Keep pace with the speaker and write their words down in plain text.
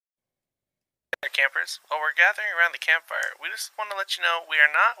There, campers. While we're gathering around the campfire, we just want to let you know we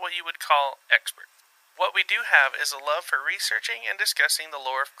are not what you would call experts. What we do have is a love for researching and discussing the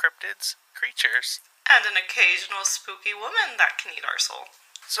lore of cryptids, creatures, and an occasional spooky woman that can eat our soul.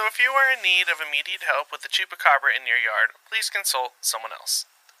 So if you are in need of immediate help with the chupacabra in your yard, please consult someone else.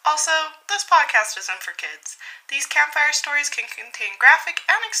 Also, this podcast isn't for kids. These campfire stories can contain graphic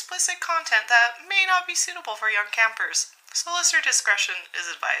and explicit content that may not be suitable for young campers, so listener discretion is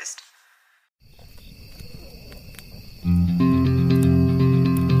advised.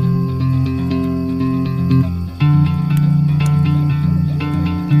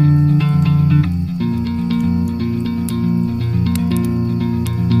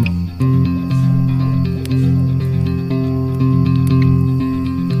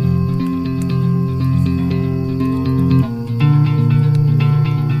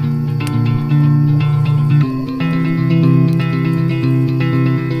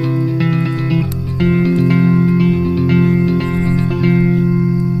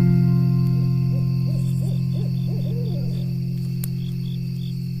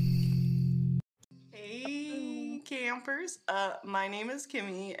 My name is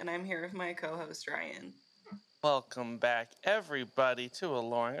Kimmy, and I'm here with my co-host, Ryan. Welcome back, everybody, to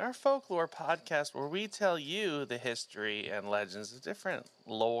Alluring, our folklore podcast where we tell you the history and legends of different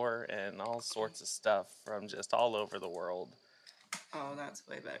lore and all sorts of stuff from just all over the world. Oh, that's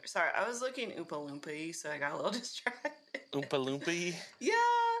way better. Sorry, I was looking Oompa Loompa-y, so I got a little distracted. Oompa Loompa-y? Yeah,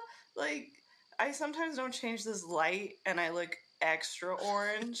 like, I sometimes don't change this light, and I look extra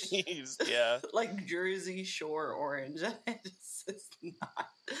orange. Jeez, yeah. Like Jersey Shore orange.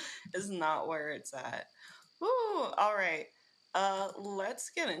 It's not where it's at. Woo, all right. Let's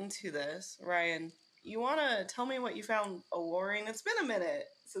get into this. Ryan, you want to tell me what you found alluring? It's been a minute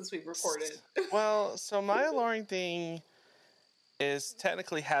since we've recorded. Well, so my alluring thing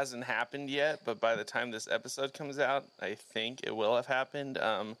technically hasn't happened yet, but by the time this episode comes out, I think it will have happened.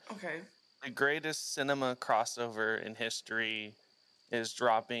 Okay. The greatest cinema crossover in history is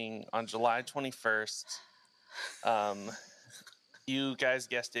dropping on July 21st. You guys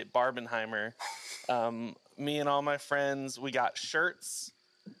guessed it, Barbenheimer. Me and all my friends, we got shirts,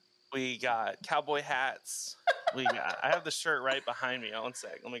 we got cowboy hats, I have the shirt right behind me. One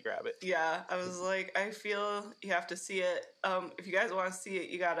sec, let me grab it. Yeah, I was like, I feel you have to see it. If you guys want to see it,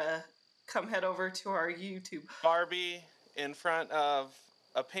 you gotta come head over to our YouTube. Barbie in front of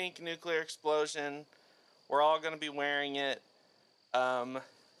a pink nuclear explosion. We're all gonna be wearing it. That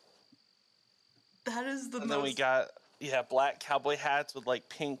is the most. And then we got black cowboy hats with like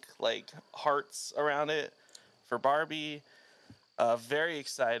pink like hearts around it for Barbie. Very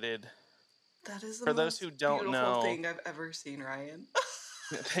excited. That is the for most those who don't beautiful know thing I've ever seen, Ryan.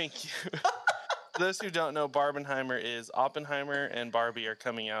 Thank you. For those who don't know, Barbenheimer is Oppenheimer and Barbie are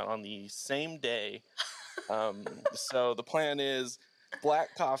coming out on the same day. So the plan is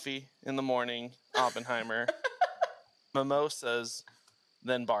black coffee in the morning, Oppenheimer, mimosas,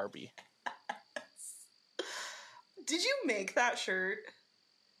 then Barbie. Did you make that shirt?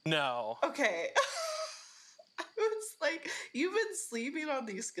 No. Okay. I was like, you've been sleeping on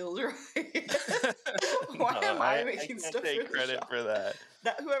these skills, right? Why am I making stuff? I can't take credit for that.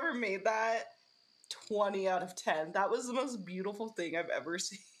 Whoever made that, 20 out of 10. That was the most beautiful thing I've ever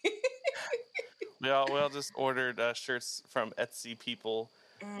seen. We all just ordered shirts from Etsy people.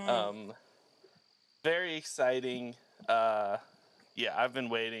 Very exciting. I've been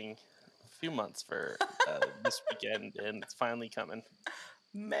waiting a few months for this weekend, and it's finally coming.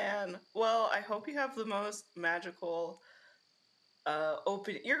 Man, well, I hope you have the most magical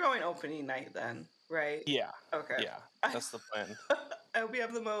You're going opening night then, right? Yeah. Okay. Yeah, that's the plan. I hope you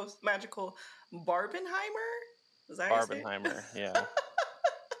have the most magical Barbenheimer. Is that Barbenheimer? Yeah.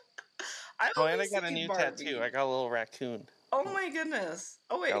 And I got a new tattoo. I got a little raccoon. Oh my goodness!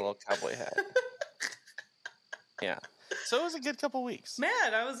 Oh wait, got a little cowboy hat. Yeah. So it was a good couple weeks.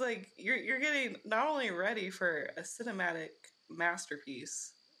 Man, I was like, you're getting not only ready for a cinematic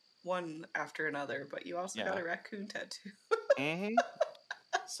masterpiece, one after another, but you also got a raccoon tattoo. Mm-hmm.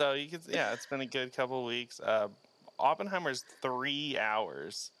 So you could, it's been a good couple weeks. Oppenheimer's 3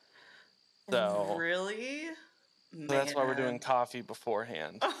 hours. So really? So that's why we're doing coffee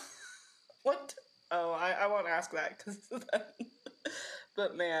beforehand. What? Oh, I won't ask that because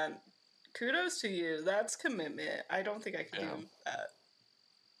but man, kudos to you. That's commitment. I don't think I could do that.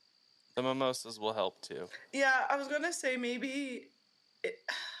 The mimosas will help too. Yeah, I was gonna say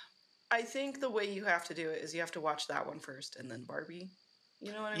I think the way you have to do it is you have to watch that one first and then Barbie.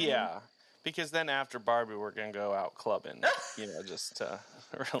 You know what I mean? Yeah, because then after Barbie, we're going to go out clubbing, just to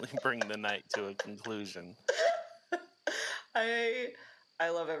really bring the night to a conclusion. I I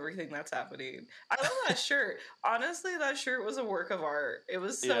love everything that's happening. I love that shirt. Honestly, that shirt was a work of art. It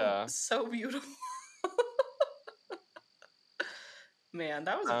was Yeah. so beautiful. Man,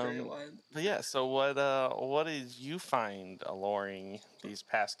 that was a great one. But yeah, so what did you find alluring these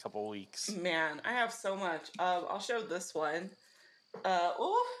past couple weeks? Man, I have so much. I'll show this one.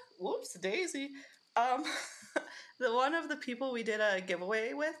 Whoops, Daisy. The one of the people we did a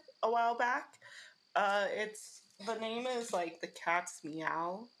giveaway with a while back. It's the name is like the cat's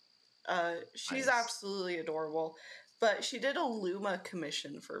meow. She's Nice. absolutely adorable, but she did a Luma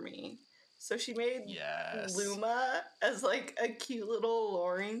commission for me. So she made Yes. Luma as like a cute little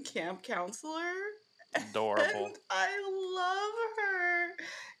alluring camp counselor. Adorable. And I love her.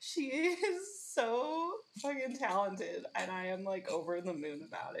 She is so fucking talented, and I am like over the moon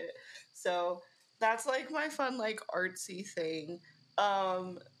about it. So that's like my fun, like artsy thing.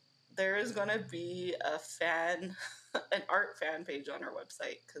 There is gonna be an art fan page on our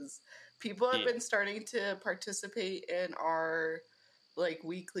website because people have been starting to participate in our like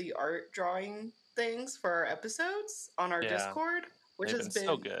weekly art drawing things for our episodes on our Discord, which has been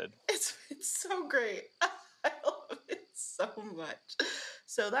so good. It's so great. I love it so much.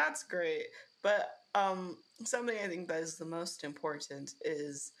 So that's great. But something I think that is the most important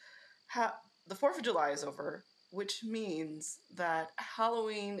is the 4th of July is over, which means that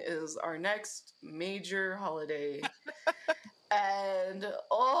Halloween is our next major holiday. And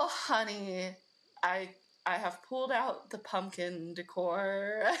oh honey, I have pulled out the pumpkin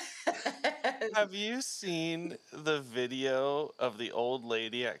decor. Have you seen the video of the old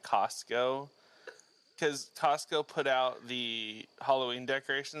lady at Costco? Because Costco put out the Halloween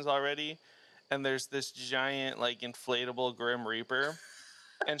decorations already, and there's this giant, like, inflatable Grim Reaper,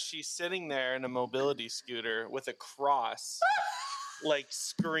 and she's sitting there in a mobility scooter with a cross, like,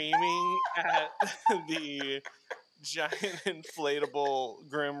 screaming at the giant inflatable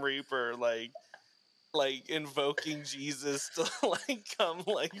Grim Reaper, like invoking Jesus to like come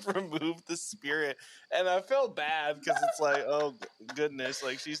like remove the spirit. And I felt bad because it's like, oh goodness,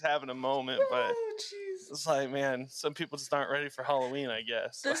 like she's having a moment, but it's like, man, some people just aren't ready for Halloween, I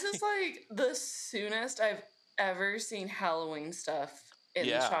guess. This is like the soonest I've ever seen Halloween stuff in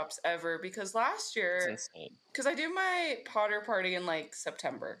the shops ever, because last year, because I do my Potter party in like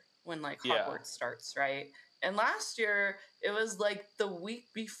September when like Hogwarts starts, right? And last year it was like the week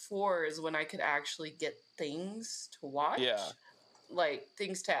before is when I could actually get things to watch, like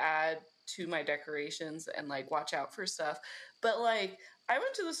things to add to my decorations and like watch out for stuff. But like I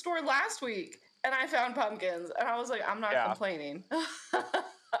went to the store last week and I found pumpkins and I was like, I'm not complaining.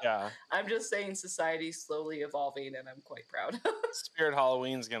 I'm just saying society's slowly evolving and I'm quite proud. Spirit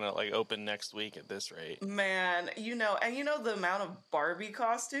Halloween's gonna like open next week at this rate. Man, you know the amount of Barbie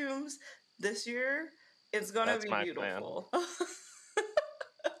costumes this year, it's gonna be beautiful.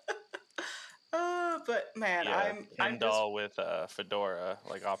 But man, I'm doll with a fedora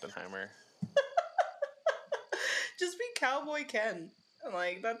like Oppenheimer. Just be Cowboy Ken.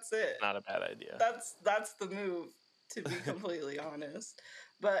 Like that's it. Not a bad idea. That's the move, to be completely honest.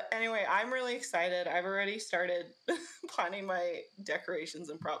 But anyway, I'm really excited. I've already started planning my decorations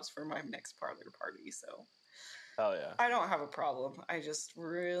and props for my next parlor party. So, hell yeah, I don't have a problem. I just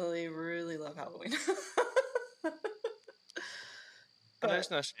really, really love Halloween. But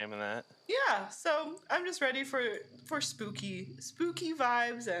there's no shame in that. Yeah, so I'm just ready for spooky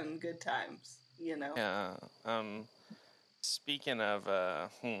vibes and good times. You know. Yeah. Speaking of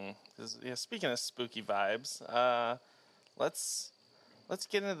speaking of spooky vibes, let's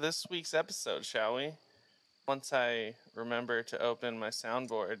get into this week's episode, shall we? Once I remember to open my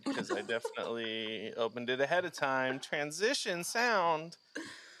soundboard, because I definitely opened it ahead of time. Transition sound.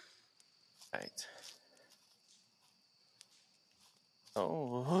 Right.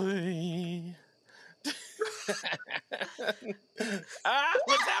 Oh.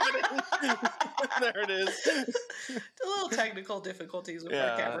 What's happening? There it is. The little technical difficulties with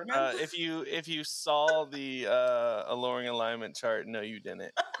my cameraman. If you saw the alluring alignment chart, no, you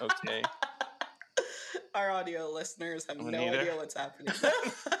didn't. Okay. Our audio listeners have no idea what's happening.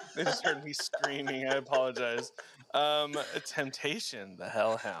 They just heard me screaming. I apologize. Temptation, the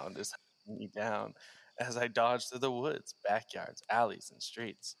Hellhound, is hunting me down as I dodge through the woods, backyards, alleys, and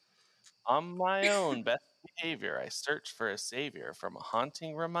streets. On my own best behavior, I search for a savior from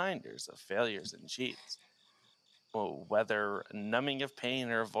haunting reminders of failures and cheats. Oh, whether numbing of pain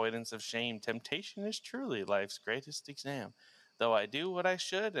or avoidance of shame, temptation is truly life's greatest exam. Though I do what I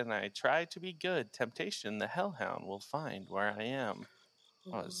should and I try to be good, temptation the Hellhound will find where I am.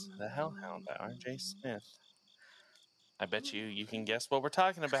 That was The Hellhound by R.J. Smith. I bet you can guess what we're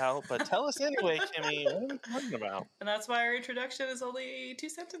talking about, but tell us anyway, Kimmy. What are we talking about? And that's why our introduction is only 2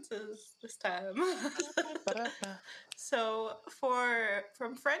 sentences this time. So,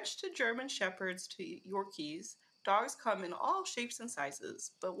 from French to German Shepherds to Yorkies, dogs come in all shapes and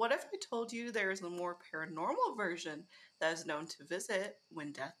sizes. But what if I told you there is a more paranormal version that is known to visit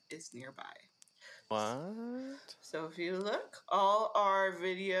when death is nearby? What? So if you look, all our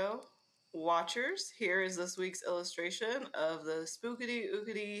video watchers, here is this week's illustration of the spookity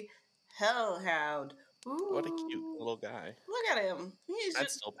ookity Hellhound. Ooh, what a cute little guy. Look at him. I'd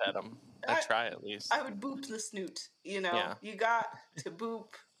still pet him. I'd try at least. I would boop the snoot, Yeah. You got to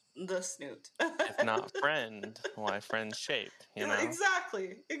boop the snoot. If not friend, why friend shape,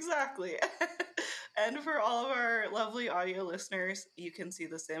 Exactly. And for all of our lovely audio listeners, you can see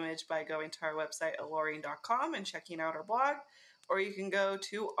this image by going to our website, alluring.com, and checking out our blog, or you can go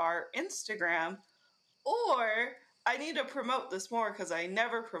to our Instagram, or I need to promote this more because I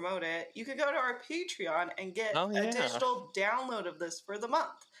never promote it. You could go to our Patreon and get a digital download of this for the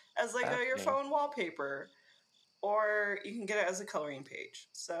month as your phone wallpaper, or you can get it as a coloring page.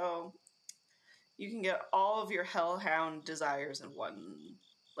 So you can get all of your Hellhound desires in one,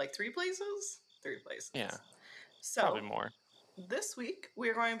 3 places? 3 places. Yeah. So, probably more. This week,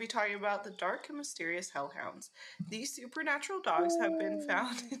 we're going to be talking about the dark and mysterious Hellhounds. These supernatural dogs have been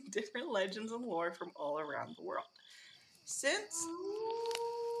found in different legends and lore from all around the world. Since...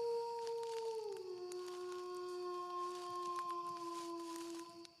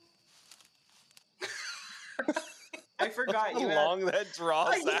 I forgot you had... How long that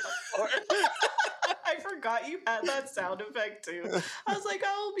draws out for. I forgot you had that sound effect too. I was like,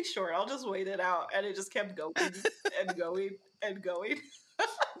 oh, it'll be short. I'll just wait it out. And it just kept going and going and going.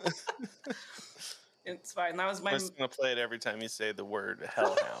 It's fine. That was my... I'm just going to play it every time you say the word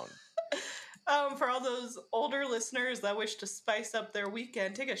Hellhound. For all those older listeners that wish to spice up their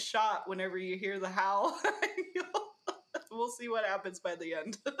weekend, take a shot whenever you hear the howl. We'll see what happens by the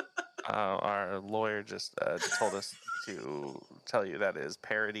end. Our lawyer just told us to tell you that is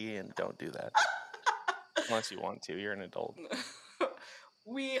parody and don't do that. Unless you want to. You're an adult.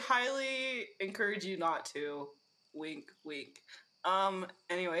 We highly encourage you not to. Wink, wink.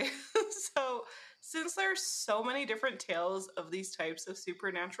 Anyway, so since there's so many different tales of these types of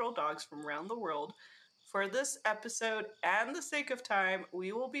supernatural dogs from around the world, for this episode and the sake of time,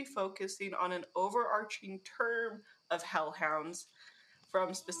 we will be focusing on an overarching term of hellhounds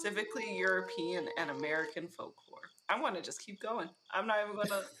from specifically European and American folklore. I'm going to just keep going. I'm not even going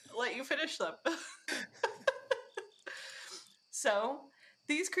to let you finish them. So,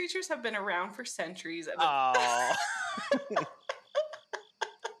 these creatures have been around for centuries. And I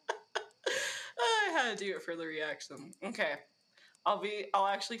had to do it for the reaction. Okay. I'll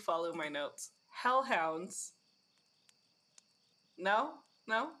actually follow my notes. Hellhounds. No?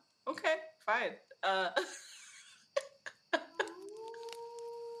 Okay, fine.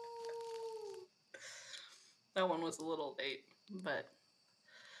 That one was a little late, but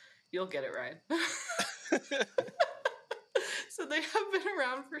you'll get it right. So they have been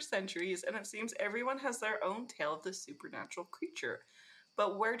around for centuries, and it seems everyone has their own tale of this supernatural creature.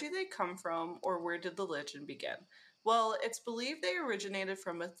 But where do they come from, or where did the legend begin? Well, it's believed they originated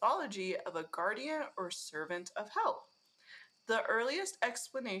from mythology of a guardian or servant of hell. The earliest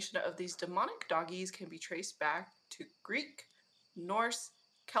explanation of these demonic doggies can be traced back to Greek, Norse,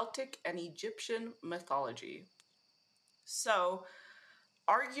 Celtic, and Egyptian mythology. So,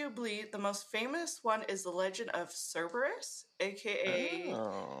 arguably, the most famous one is the legend of Cerberus, aka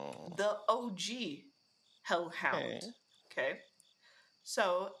the OG Hellhound. Okay.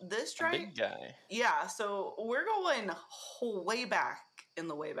 So this big guy. Yeah, so we're going way back in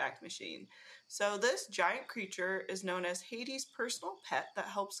the Wayback Machine. So this giant creature is known as Hades' personal pet that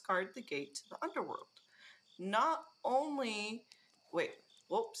helps guard the gate to the underworld.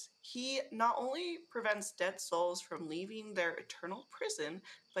 He not only prevents dead souls from leaving their eternal prison,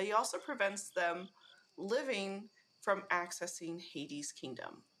 but he also prevents them living from accessing Hades'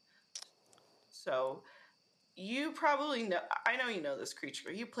 kingdom. So, you probably know, I know you know this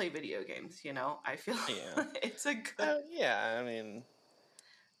creature. You play video games, I feel it's a good... I mean...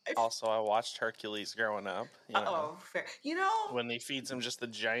 Also, I watched Hercules growing up. Oh, fair. When he feeds him just the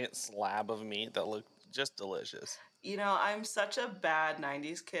giant slab of meat that looked just delicious. I'm such a bad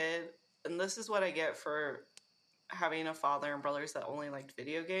 90s kid, and this is what I get for having a father and brothers that only liked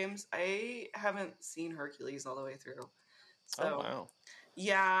video games. I haven't seen Hercules all the way through. So, wow.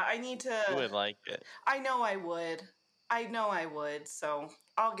 Yeah, I need to... You would like it. I know I would, so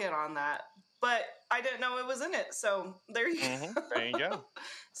I'll get on that. But I didn't know it was in it, so there you go. There you go.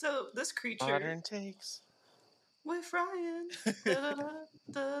 So this creature... Modern takes. with Ryan.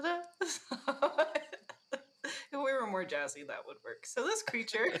 If we were more jazzy, that would work. So this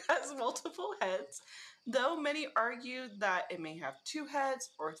creature has multiple heads, though many argue that it may have 2 heads,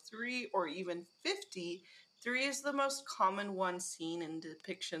 or 3, or even 50. 3 is the most common one seen in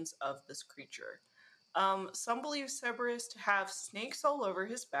depictions of this creature. Some believe Cerberus to have snakes all over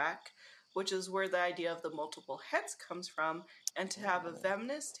his back, which is where the idea of the multiple heads comes from, and to have a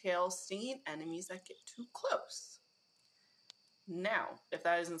venomous tail stinging enemies that get too close. Now, if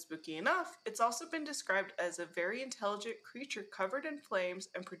that isn't spooky enough, it's also been described as a very intelligent creature covered in flames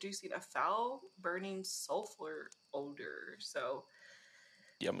and producing a foul, burning sulfur odor. So,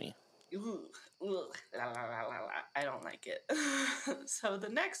 yummy. Ooh, la, la, la, I don't like it. So the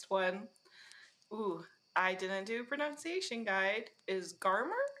next one, I didn't do a pronunciation guide, is Garmer?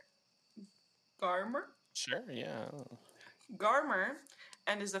 Garmer? Sure, yeah. Garmer,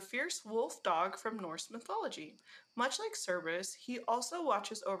 and is a fierce wolf dog from Norse mythology. Much like Cerberus, he also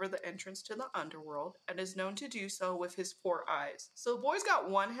watches over the entrance to the underworld and is known to do so with his 4 eyes. So the boy's got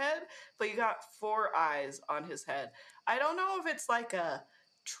 1 head, but you got 4 eyes on his head. I don't know if it's like a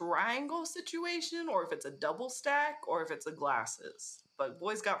triangle situation or if it's a double stack or if it's a glasses, but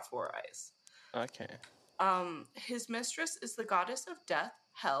boy's got 4 eyes. Okay. His mistress is the goddess of death,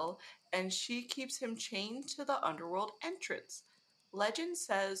 Hell, and she keeps him chained to the underworld entrance. Legend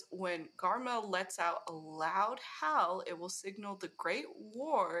says when Garma lets out a loud howl, it will signal the Great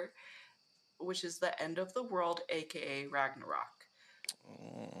War, which is the end of the world, aka Ragnarok.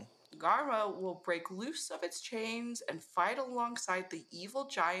 Garma will break loose of its chains and fight alongside the evil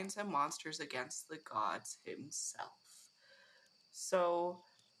giants and monsters against the gods himself. So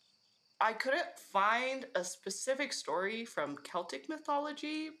I couldn't find a specific story from Celtic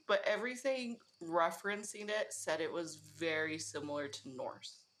mythology, but everything referencing it said it was very similar to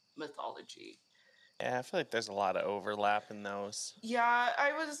Norse mythology. Yeah, I feel like there's a lot of overlap in those. Yeah,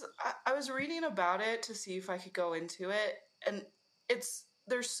 I was reading about it to see if I could go into it, and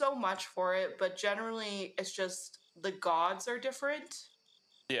there's so much for it, but generally it's just the gods are different.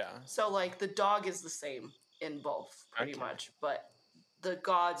 Yeah. So like the dog is the same in both pretty much, but the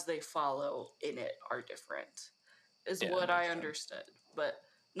gods they follow in it are different, is what I understood. But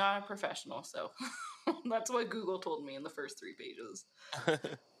not a professional, so that's what Google told me in the first 3 pages.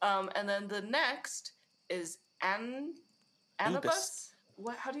 And then the next is Anubis.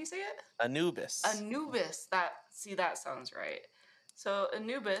 What? How do you say it? Anubis. Anubis. That sounds right. So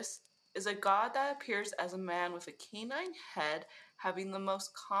Anubis is a god that appears as a man with a canine head, having the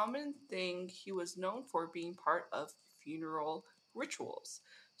most common thing he was known for being part of funeral rituals.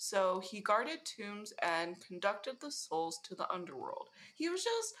 So he guarded tombs and conducted the souls to the underworld. He was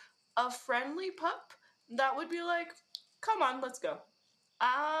just a friendly pup that would be like, come on, let's go.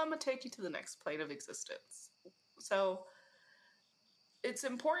 I'm going to take you to the next plane of existence. So it's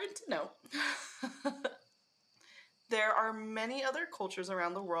important to note there are many other cultures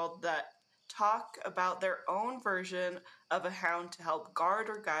around the world that talk about their own version of a hound to help guard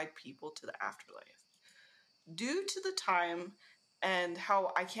or guide people to the afterlife. Due to the time and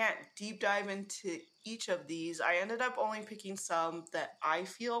how I can't deep dive into each of these, I ended up only picking some that I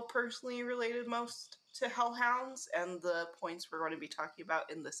feel personally related most to hellhounds and the points we're going to be talking about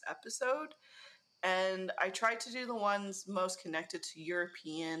in this episode. And I tried to do the ones most connected to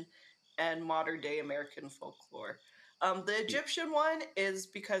European and modern day American folklore. The Egyptian one is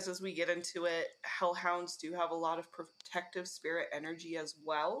because as we get into it, hellhounds do have a lot of protective spirit energy as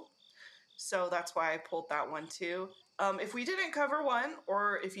well. So that's why I pulled that one too. If we didn't cover one,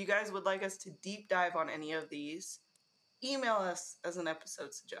 or if you guys would like us to deep dive on any of these, email us as an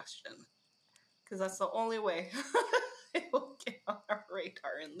episode suggestion. Because that's the only way it will get on our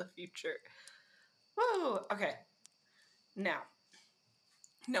radar in the future. Woo! Okay. Now,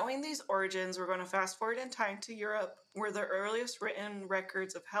 knowing these origins, we're going to fast forward in time to Europe, where the earliest written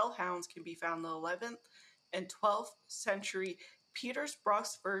records of hellhounds can be found in the 11th and 12th century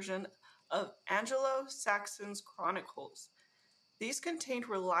Petersbruck's version of Anglo-Saxon's chronicles. These contained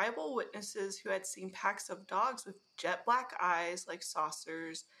reliable witnesses who had seen packs of dogs with jet black eyes like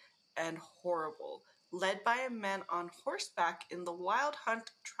saucers and horrible, led by a man on horseback in the wild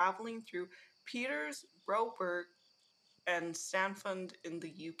hunt traveling through Petersburg and Stanford in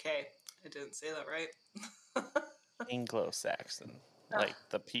the UK. I didn't say that right. Anglo-Saxon, like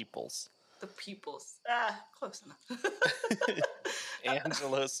the peoples. The peoples. Close enough.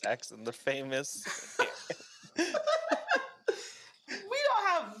 Anglo-Saxon, the famous. We don't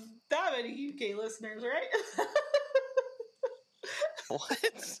have that many UK listeners, right?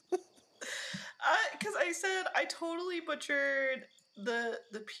 What? Because I said I totally butchered the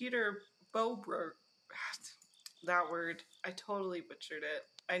Peter Boberg. that word. I totally butchered it.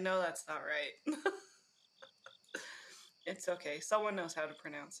 I know that's not right. It's okay. Someone knows how to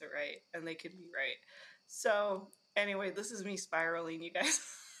pronounce it right, and they could be right. So, anyway, this is me spiraling, you guys.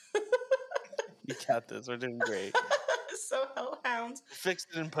 You got this. We're doing great. So, hellhounds. Fix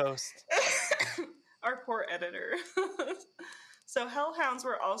it in post. Our poor editor. So, hellhounds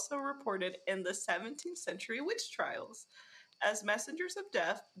were also reported in the 17th century witch trials. As messengers of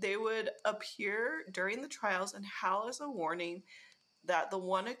death, they would appear during the trials and howl as a warning that the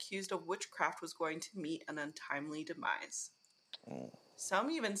one accused of witchcraft was going to meet an untimely demise.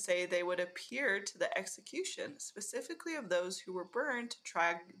 Some even say they would appear to the execution, specifically of those who were burned, to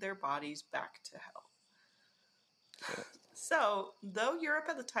drag their bodies back to hell. So, though Europe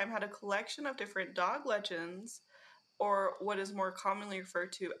at the time had a collection of different dog legends, or what is more commonly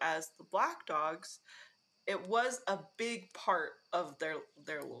referred to as the black dogs, it was a big part of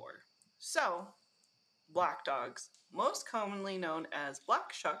their lore. So, black dogs, most commonly known as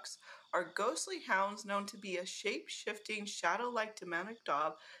black shucks, are ghostly hounds known to be a shape-shifting, shadow-like demonic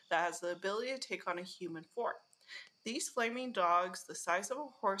dog that has the ability to take on a human form. These flaming dogs, the size of a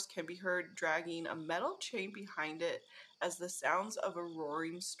horse, can be heard dragging a metal chain behind it as the sounds of a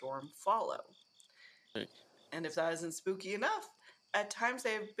roaring storm follow. And if that isn't spooky enough, at times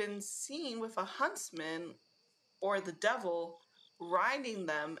they have been seen with a huntsman or the devil riding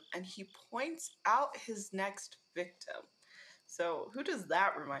them, and he points out his next victim. So, who does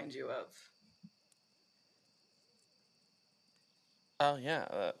that remind you of? Oh,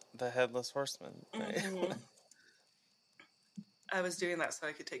 yeah, the Headless Horseman. Mm-hmm. I was doing that so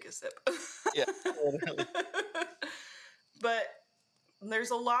I could take a sip. Yeah, literally. But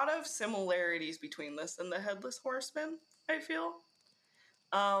there's a lot of similarities between this and the Headless Horseman, I feel.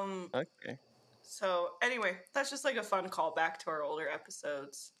 Okay. So, anyway, that's just like a fun callback to our older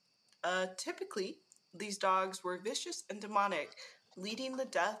episodes. Typically, these dogs were vicious and demonic, leading the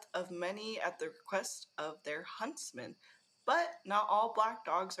death of many at the request of their huntsmen. But not all black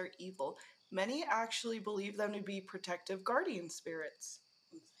dogs are evil. Many actually believe them to be protective guardian spirits.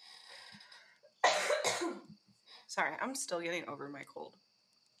 Sorry, I'm still getting over my cold.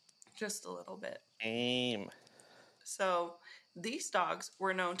 Just a little bit. So, these dogs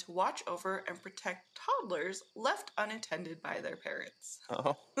were known to watch over and protect toddlers left unattended by their parents.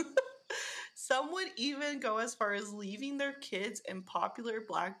 Oh. Some would even go as far as leaving their kids in popular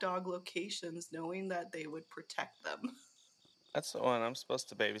black dog locations knowing that they would protect them. That's when I'm supposed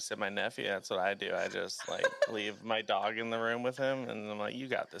to babysit my nephew. That's what I do. I just leave my dog in the room with him, and I'm like, "You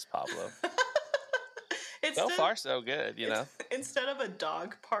got this, Pablo." So far, so good, you know. Instead of a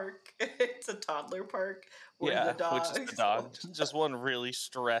dog park, it's a toddler park where the dog. Which is the dog. Just one really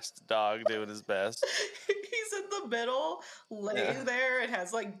stressed dog doing his best. He's in the middle, laying there, and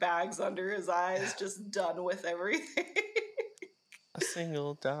has bags under his eyes, just done with everything. A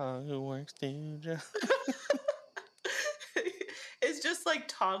single dog who works 2 jobs. It's just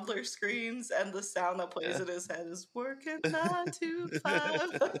toddler screams, and the sound that plays in his head is working 9 to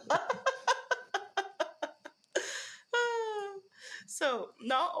 5. So,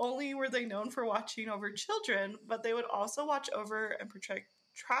 not only were they known for watching over children, but they would also watch over and protect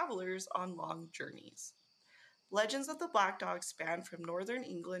travelers on long journeys. Legends of the black dog span from northern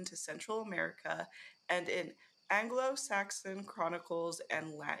England to Central America and in Anglo-Saxon chronicles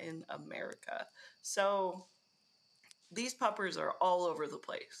and Latin America. So, these puppers are all over the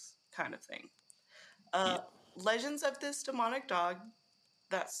place, kind of thing. Legends of this demonic dog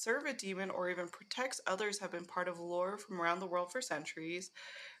that serve a demon or even protects others have been part of lore from around the world for centuries.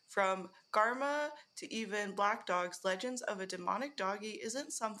 From Garma to even black dogs, legends of a demonic doggy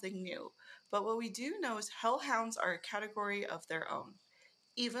isn't something new. But what we do know is hellhounds are a category of their own.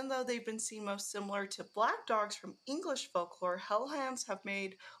 Even though they've been seen most similar to black dogs from English folklore, hellhounds have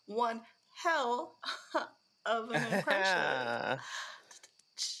made one hell of an impression.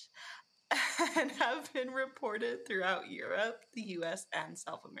 And have been reported throughout Europe, the US, and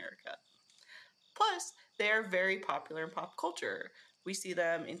South America. Plus, they are very popular in pop culture. We see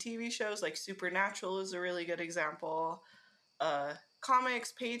them in TV shows like Supernatural is a really good example.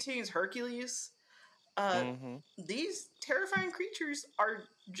 Comics, paintings, Hercules. These terrifying creatures are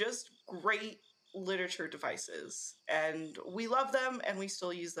just great literature devices. And we love them, and we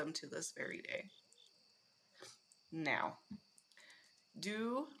still use them to this very day. Now,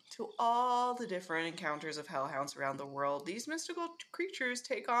 due to all the different encounters of hellhounds around the world, these mystical creatures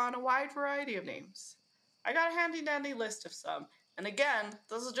take on a wide variety of names. I got a handy-dandy list of some. And again,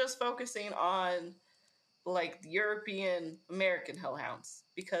 this is just focusing on the European American hellhounds,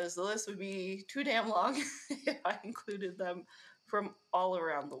 because the list would be too damn long if I included them from all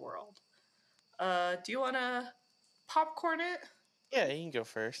around the world. Do you want to popcorn it? Yeah, you can go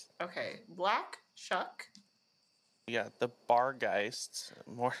first. Okay. Black Shuck. Yeah, the Bargeist.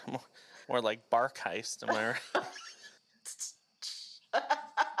 More like Barkheist, am I right?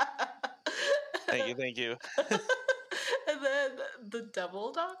 Thank you. And then the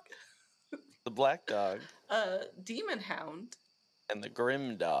Devil Dog. The Black Dog. Demon Hound. And the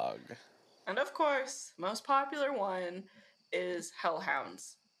Grim Dog. And of course, most popular one is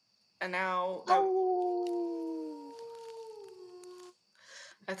Hellhounds. And now...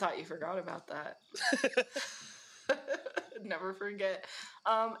 I thought you forgot about that. Never forget.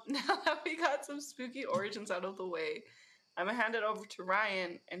 Now that we got some spooky origins out of the way, I'm going to hand it over to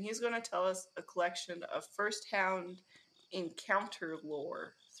Ryan, and he's going to tell us a collection of first-hand encounter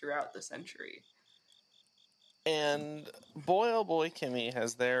lore throughout the century. And boy, oh boy, Kimmy,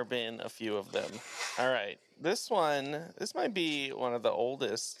 has there been a few of them. All right. This might be one of the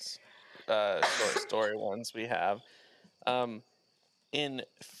oldest short story ones we have. In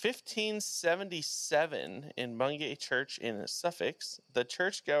 1577, in Bungay Church in Suffolk, the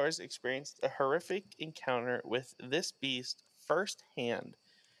churchgoers experienced a horrific encounter with this beast firsthand.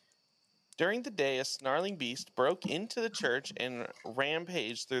 During the day, a snarling beast broke into the church and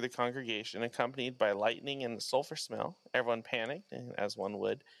rampaged through the congregation, accompanied by lightning and sulfur smell. Everyone panicked, as one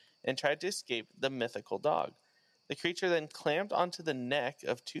would, and tried to escape the mythical dog. The creature then clamped onto the neck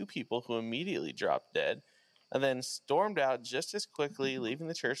of two people who immediately dropped dead, and then stormed out just as quickly, leaving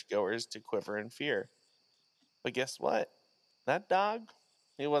the churchgoers to quiver in fear. But guess what? That dog,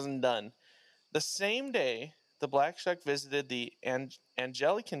 he wasn't done. The same day, the Black Shuck visited the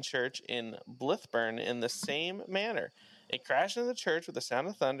Anglican church in Blithburn in the same manner. It crashed into the church with the sound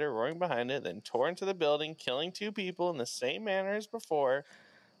of thunder roaring behind it, then tore into the building, killing two people in the same manner as before,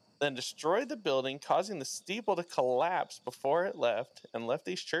 then destroyed the building, causing the steeple to collapse before it left, and left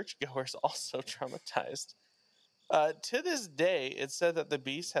these churchgoers also traumatized. To this day, it's said that the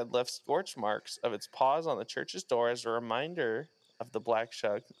beast had left scorch marks of its paws on the church's door as a reminder of the Black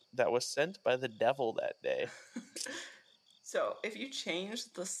Shuck that was sent by the devil that day. So, if you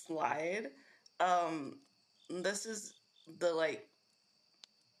change the slide, this is the,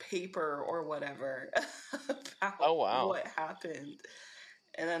 paper or whatever about what happened.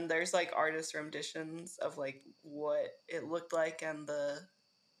 And then there's, artist renditions of, what it looked like and the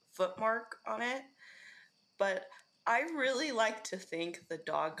footmark on it. But I really like to think the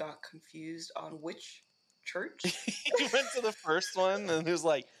dog got confused on which church. He went to the first one and he was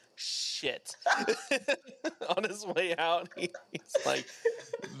like, shit. On his way out, he's like,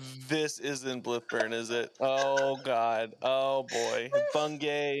 this isn't Blithburn, is it? Oh, God. Oh, boy.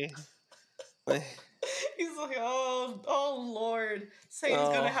 Bungay. He's like, oh, Lord. Satan's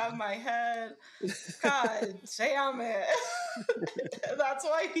going to have my head. God damn it. That's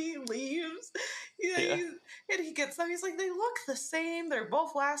why he leaves. And he gets them. He's like, they look the same. They're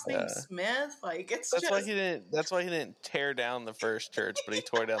both last name Smith. That's why he didn't tear down the first church, but he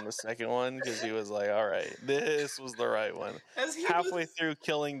tore down the second one because he was like, all right, this was the right one. Halfway through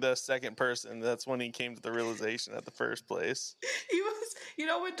killing the second person, that's when he came to the realization at the first place. He was,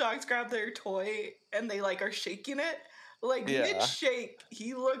 when dogs grab their toy and they are shaking it? Mid-shake,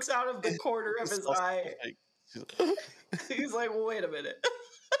 he looks out of the corner of his eye. He's like, wait a minute.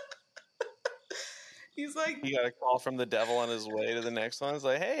 He's like, he got a call from the devil on his way to the next one. He's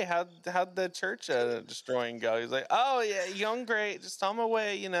like, hey, how'd the church destroying go? He's like, oh yeah, going great. Just on my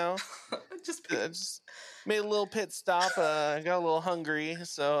way, just made a little pit stop. I got a little hungry,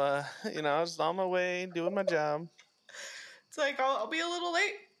 so just on my way doing my job. It's like, I'll be a little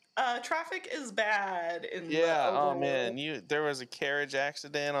late. Traffic is bad in the overworld. Oh man, there was a carriage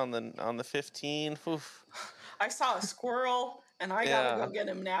accident on the 15. Oof. I saw a squirrel and I gotta go get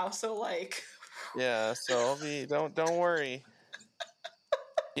him now. So yeah, so don't worry.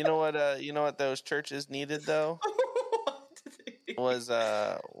 You know what those churches needed though? What did they need? Was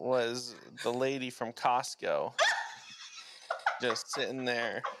the lady from Costco just sitting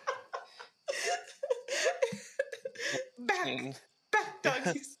there. Back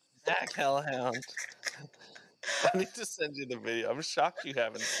doggies. Back Hellhound. I need to send you the video. I'm shocked you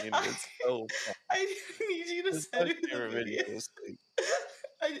haven't seen it. It's so fun. I need you to send me the video.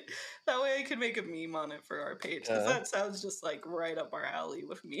 That way I can make a meme on it for our page, because that sounds just right up our alley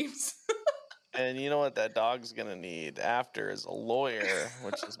with memes. And you know what that dog's gonna need after is a lawyer,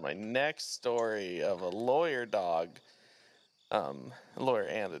 which is my next story of a lawyer dog. A lawyer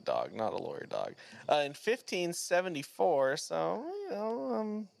and a dog, not a lawyer dog. In 1574, so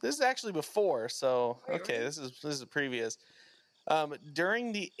this is actually before. So okay, this is previous.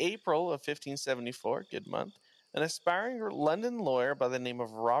 During the April of 1574, good month, An aspiring London lawyer by the name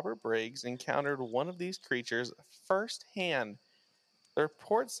of Robert Briggs encountered one of these creatures firsthand. The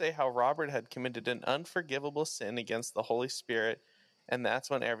reports say how Robert had committed an unforgivable sin against the Holy Spirit, and that's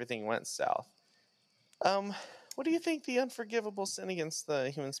when everything went south. What do you think the unforgivable sin against the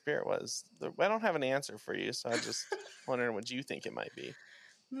human spirit was? I don't have an answer for you, so I just wondering what you think it might be.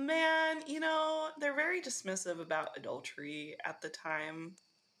 Man, they're very dismissive about adultery at the time.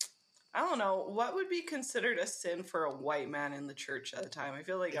 I don't know. What would be considered a sin for a white man in the church at the time? I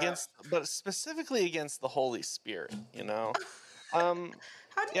feel like but specifically against the Holy Spirit,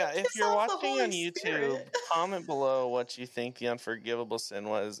 How do you if you're watching on YouTube, comment below what you think the unforgivable sin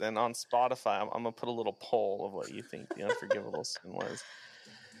was, and on Spotify, I'm gonna put a little poll of what you think the unforgivable sin was.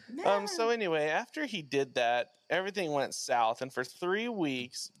 So anyway, after he did that, everything went south, and for 3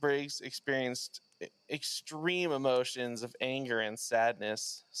 weeks, Briggs experienced extreme emotions of anger and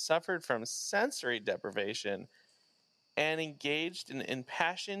sadness, suffered from sensory deprivation, and engaged in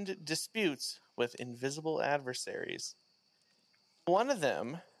impassioned disputes with invisible adversaries. One of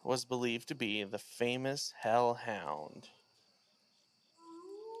them was believed to be the famous Hellhound.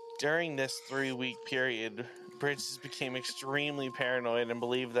 During this 3-week period, Bridges became extremely paranoid and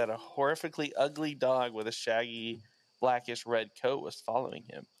believed that a horrifically ugly dog with a shaggy, blackish red coat was following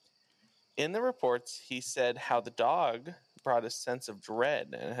him. In the reports, he said how the dog brought a sense of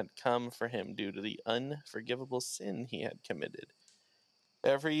dread and had come for him due to the unforgivable sin he had committed.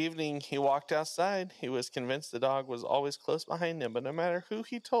 Every evening he walked outside, he was convinced the dog was always close behind him, but no matter who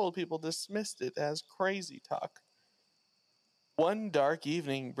he told, people dismissed it as crazy talk. One dark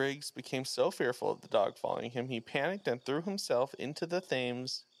evening, Briggs became so fearful of the dog following him, he panicked and threw himself into the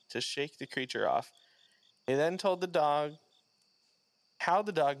Thames to shake the creature off. He then told the dog how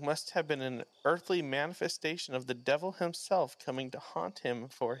the dog must have been an earthly manifestation of the devil himself coming to haunt him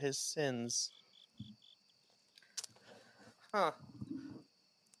for his sins. Huh.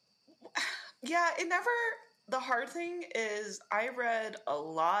 Yeah, the hard thing is I read a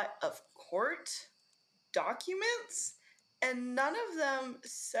lot of court documents and none of them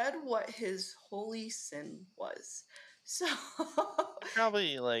said what his holy sin was. So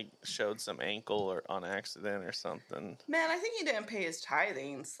probably showed some ankle or on accident or something. Man, I think he didn't pay his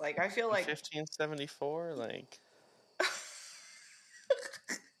tithings. I feel like 1574, because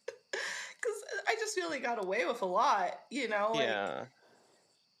I just feel he got away with a lot, Yeah.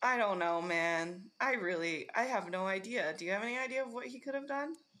 I don't know, man. I have no idea. Do you have any idea of what he could have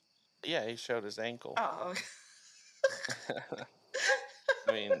done? Yeah, he showed his ankle. Oh.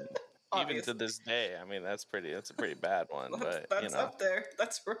 I mean, even to this day, that's a pretty bad one, but that's up there.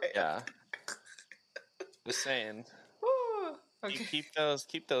 That's right. Yeah. Just saying. Okay. Keep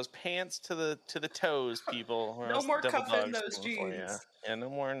those pants to the toes, people. Or no more cuffing those jeans. Yeah, no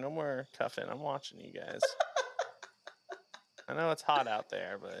more cuffing. I'm watching you guys. I know it's hot out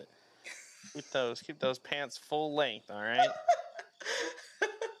there, but keep those pants full length, all right?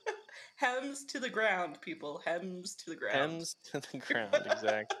 Hems to the ground, people. Hems to the ground. Hems to the ground,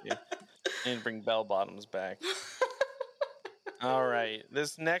 exactly. Need to bring bell bottoms back. All right,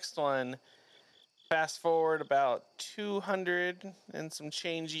 this next one. Fast forward about 200 and some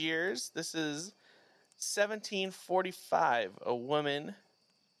change years. This is 1745. A woman,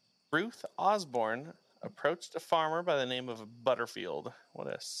 Ruth Osborne, approached a farmer by the name of Butterfield. What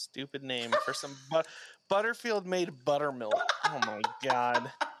a stupid name for some Butterfield made buttermilk. Oh my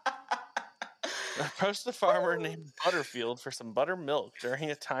god. Approached a farmer named Butterfield for some buttermilk during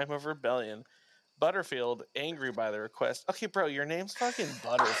a time of rebellion. Butterfield, angry by the request. Okay, bro, your name's fucking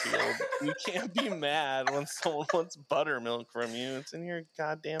Butterfield. You can't be mad when someone wants buttermilk from you. It's in your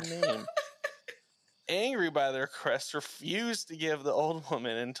goddamn name. Angry by the request, refused to give the old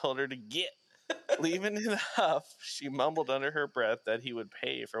woman and told her to get. Leaving in a huff, she mumbled under her breath that he would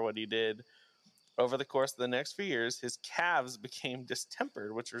pay for what he did. Over the course of the next few years, his calves became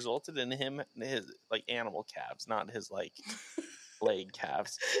distempered, which resulted in his animal calves, not his leg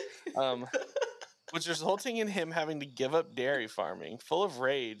calves. Which resulting in him having to give up dairy farming. Full of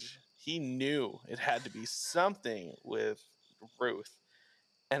rage, he knew it had to be something with Ruth.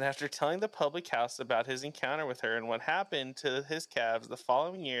 And after telling the public house about his encounter with her and what happened to his calves the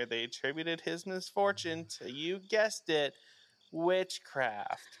following year, they attributed his misfortune to, you guessed it,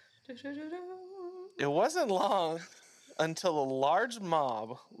 witchcraft. It wasn't long until a large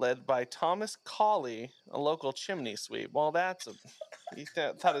mob led by Thomas Cawley, a local chimney sweep. Well, he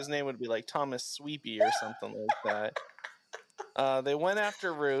thought his name would be like Thomas Sweepy or something like that. They went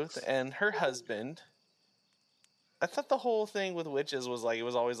after Ruth and her husband. I thought the whole thing with witches was it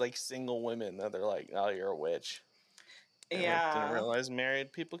was always single women that they're like, oh, you're a witch. Yeah. Didn't realize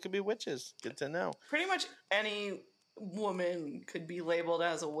married people could be witches. Good to know. Pretty much any woman could be labeled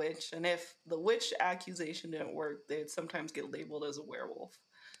as a witch, and if the witch accusation didn't work, they'd sometimes get labeled as a werewolf.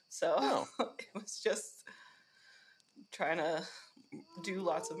 So it was just trying to do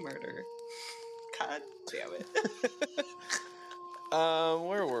lots of murder. God damn it.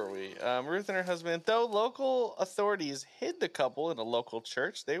 Where were we? Ruth and her husband. Though local authorities hid the couple in a local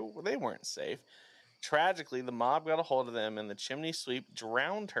church, they weren't safe. Tragically, the mob got a hold of them, and the chimney sweep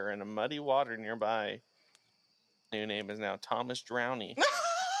drowned her in a muddy water nearby. New name is now Thomas Drowney.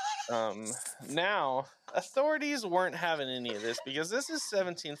 Now, authorities weren't having any of this because this is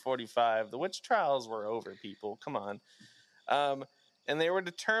 1745. The witch trials were over, people. Come on. And they were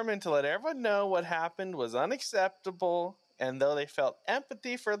determined to let everyone know what happened was unacceptable. And though they felt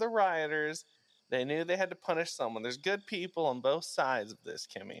empathy for the rioters, they knew they had to punish someone. There's good people on both sides of this,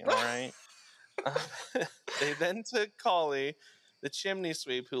 Kimmy, all right? They then took Colley, the chimney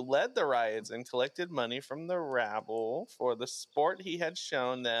sweep, who led the riots, and collected money from the rabble for the sport he had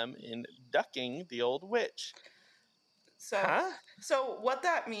shown them in ducking the old witch. So what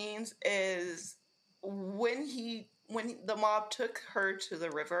that means is when the mob took her to the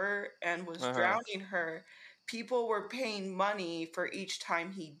river and was drowning her, people were paying money for each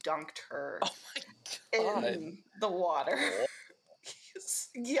time he dunked her in the water.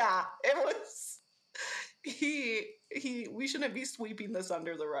 Yeah, it was. We shouldn't be sweeping this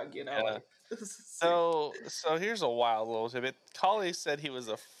under the rug, you know. Yeah. So here's a wild little tidbit. Colley said he was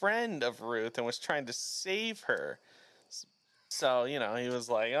a friend of Ruth and was trying to save her. So, he was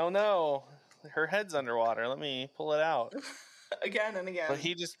like, oh no, her head's underwater. Let me pull it out. Again and again. But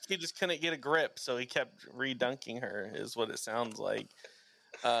he just couldn't get a grip, so he kept redunking her, is what it sounds like.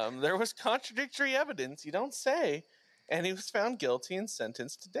 There was contradictory evidence, you don't say, and he was found guilty and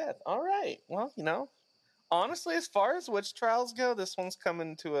sentenced to death. All right, well, honestly, as far as witch trials go, this one's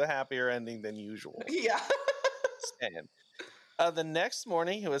coming to a happier ending than usual. Yeah. The next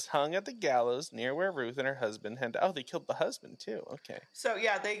morning, he was hung at the gallows near where Ruth and her husband had... Oh, they killed the husband, too. Okay. So,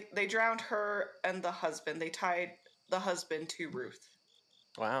 yeah, they drowned her and the husband. They tied the husband to Ruth.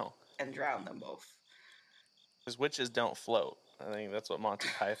 Wow. And drowned them both. Because witches don't float. I think that's what Monty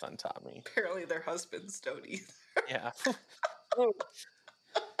Python taught me. Apparently their husbands don't either. Yeah.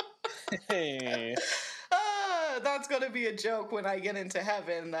 Hey. That's going to be a joke when I get into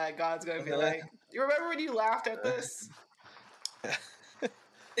heaven, that God's going to be like, you remember when you laughed at this?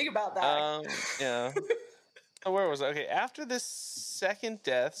 Think about that. Yeah. So where was I? Okay, after this second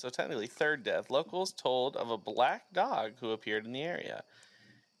death, so technically third death, locals told of a black dog who appeared in the area.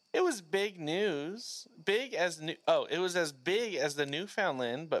 It was big news. It was as big as the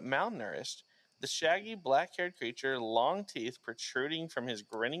Newfoundland, but malnourished. The shaggy, black-haired creature, long teeth protruding from his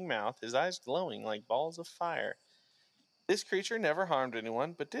grinning mouth, his eyes glowing like balls of fire. This creature never harmed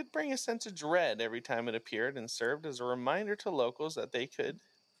anyone, but did bring a sense of dread every time it appeared, and served as a reminder to locals that they could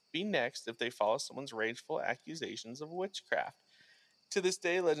be next if they follow someone's rageful accusations of witchcraft. To this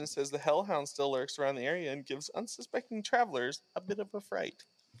day, legend says the Hellhound still lurks around the area and gives unsuspecting travelers a bit of a fright.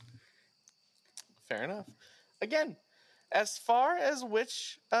 Fair enough. Again, as far as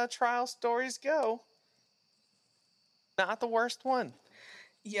witch trial stories go, not the worst one.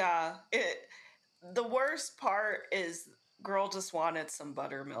 Yeah. The worst part is girl just wanted some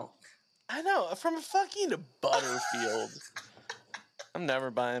buttermilk. I know, from a fucking Butterfield. I'm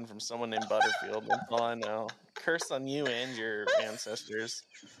never buying from someone named Butterfield. That's all I know. Curse on you and your ancestors.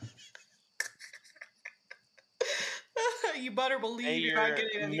 You better believe you're not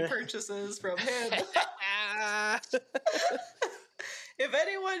getting any purchases from him. If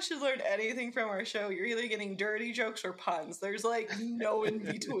anyone should learn anything from our show, you're either getting dirty jokes or puns. There's no in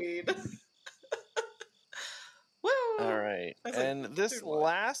between. Woo! All right. And this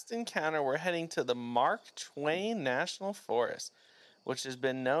last encounter, we're heading to the Mark Twain National Forest, which has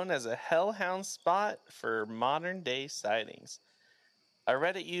been known as a hellhound spot for modern day sightings. A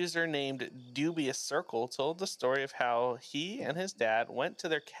Reddit user named Dubious Circle told the story of how he and his dad went to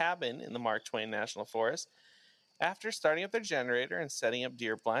their cabin in the Mark Twain National Forest. After starting up their generator and setting up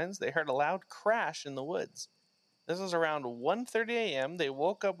deer blinds, they heard a loud crash in the woods. This was around 1:30 a.m. They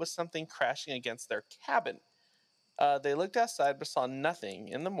woke up with something crashing against their cabin. They looked outside but saw nothing.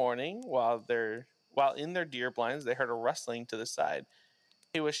 In the morning, while in their deer blinds, they heard a rustling to the side.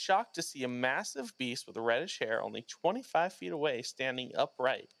 He was shocked to see a massive beast with reddish hair only 25 feet away, standing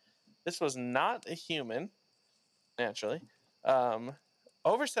upright. This was not a human, naturally.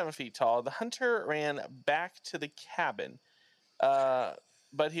 Over 7 feet tall, the hunter ran back to the cabin.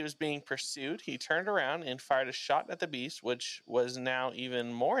 But he was being pursued. He turned around and fired a shot at the beast, which was now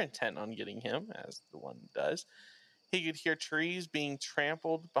even more intent on getting him, as the one does. He could hear trees being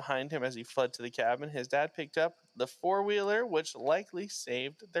trampled behind him as he fled to the cabin. His dad picked up the four-wheeler, which likely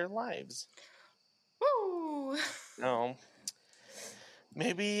saved their lives. Woo!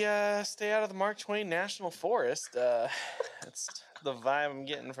 Maybe stay out of the Mark Twain National Forest. That's the vibe I'm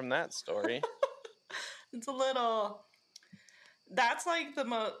getting from that story. It's a little... That's like the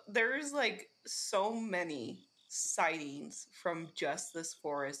most... There's like so many sightings from just this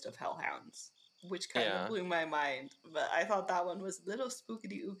forest of hellhounds, which kind of blew my mind. But I thought that one was a little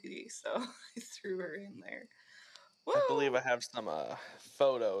spookity-ookity, so I threw her in there. Woo! I believe I have some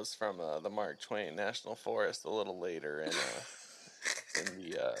photos from the Mark Twain National Forest a little later in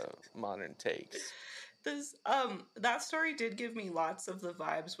the modern takes. That story did give me lots of the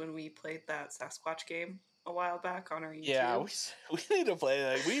vibes when we played that Sasquatch game a while back on our YouTube. Yeah, we need to play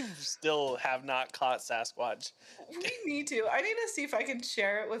that. We still have not caught Sasquatch. We need to. I need to see if I can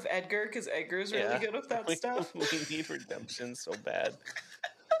share it with Edgar, because Edgar's really good with that stuff. We need redemption so bad.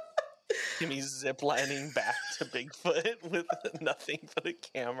 Me ziplining back to Bigfoot with nothing but a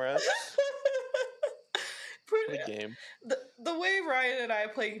camera. The game. The way Ryan and I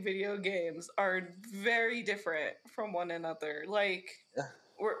play video games are very different from one another. Like,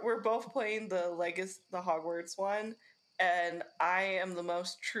 we're both playing the Hogwarts one, and I am the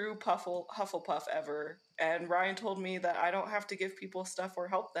most true Hufflepuff ever. And Ryan told me that I don't have to give people stuff or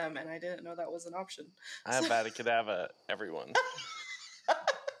help them, and I didn't know that was an option. I have Abacadabra everyone.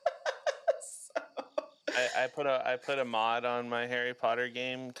 I put a mod on my Harry Potter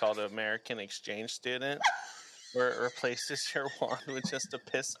game called American Exchange Student, where it replaces your wand with just a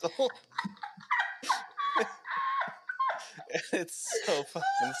pistol. It's so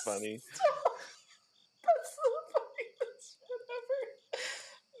fucking funny. That's the funniest shit ever.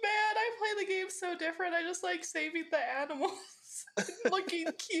 Man, I play the game so different. I just like saving the animals and looking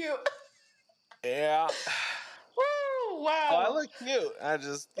cute. Yeah. Woo, wow. Oh, I look cute. I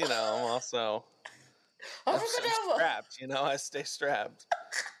just, I'm also... I'm strapped, I stay strapped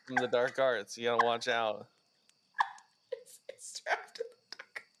from the dark arts. You gotta watch out. It's strapped in the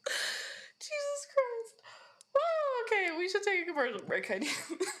dark. Jesus Christ. Oh, okay, we should take a commercial break, honey.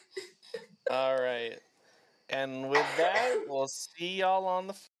 All right. And with that, we'll see y'all on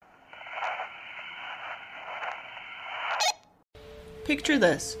the... Picture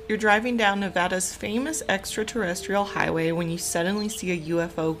this. You're driving down Nevada's famous extraterrestrial highway when you suddenly see a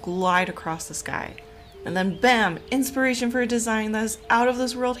UFO glide across the sky. And then bam, inspiration for a design that is out of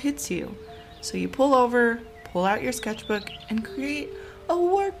this world hits you. So you pull over, pull out your sketchbook, and create a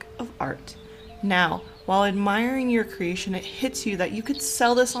work of art. Now, while admiring your creation, it hits you that you could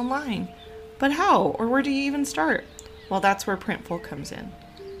sell this online. But how, or where do you even start? Well, that's where Printful comes in.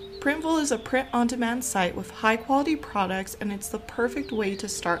 Printful is a print-on-demand site with high-quality products, and it's the perfect way to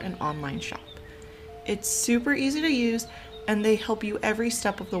start an online shop. It's super easy to use, and they help you every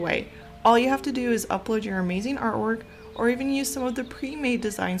step of the way. All you have to do is upload your amazing artwork, or even use some of the pre-made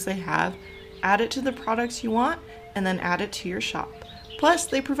designs they have, add it to the products you want, and then add it to your shop. Plus,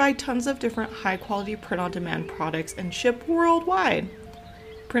 they provide tons of different high-quality print-on-demand products and ship worldwide.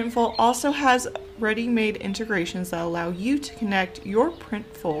 Printful also has ready-made integrations that allow you to connect your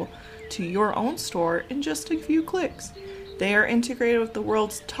Printful to your own store in just a few clicks. They are integrated with the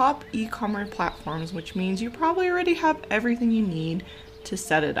world's top e-commerce platforms, which means you probably already have everything you need to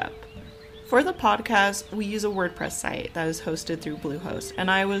set it up. For the podcast, we use a WordPress site that is hosted through Bluehost, and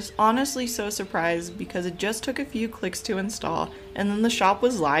I was honestly so surprised because it just took a few clicks to install, and then the shop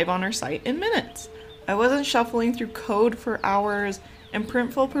was live on our site in minutes. I wasn't shuffling through code for hours, and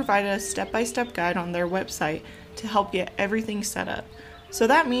Printful provided a step-by-step guide on their website to help get everything set up. So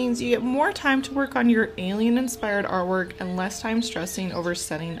that means you get more time to work on your alien-inspired artwork and less time stressing over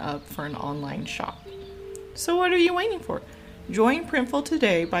setting up for an online shop. So what are you waiting for? Join Printful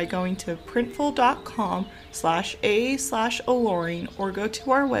today by going to printful.com/a/alluring or go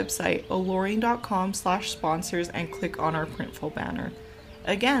to our website alluring.com/sponsors and click on our Printful banner.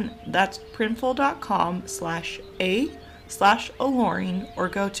 Again, that's printful.com/a/alluring or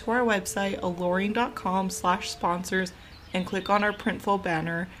go to our website alluring.com/sponsors and click on our Printful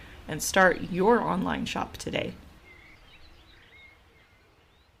banner and start your online shop today.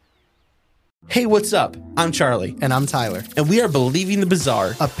 Hey, what's up? I'm Charlie. And I'm Tyler. And we are Believing the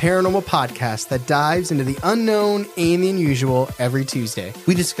Bizarre, a paranormal podcast that dives into the unknown and the unusual every Tuesday.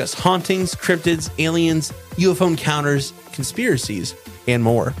 We discuss hauntings, cryptids, aliens, UFO encounters, conspiracies, and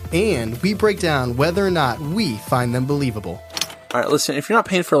more. And we break down whether or not we find them believable. All right, listen, if you're not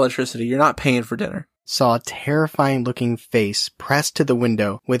paying for electricity, you're not paying for dinner. Saw a terrifying looking face pressed to the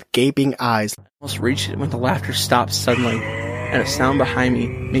window with gaping eyes. Almost reached it when the laughter stopped suddenly, and a sound behind me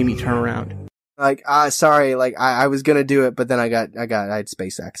made me turn around. Like, sorry, like I was gonna do it, but then I had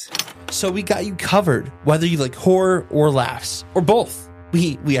SpaceX. So we got you covered, whether you like horror or laughs, or both.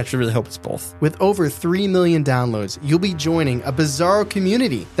 We actually really hope it's both. With over 3 million downloads, you'll be joining a bizarro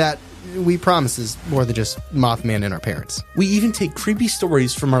community that we promise is more than just Mothman and our parents. We even take creepy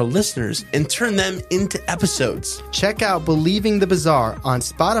stories from our listeners and turn them into episodes. Check out Believing the Bizarre on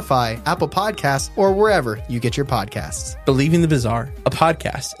Spotify, Apple Podcasts, or wherever you get your podcasts. Believing the Bizarre, a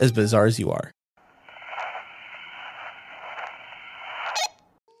podcast as bizarre as you are.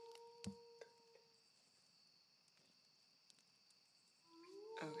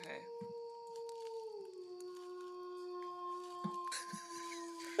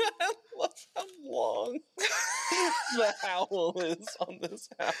 How long the howl is on this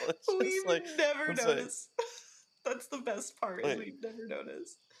howl. We've never noticed. That's the best part. Is we've never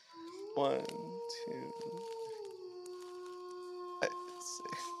noticed. 1, 2, 5,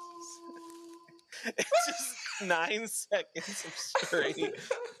 6. It's just 9 seconds of straight.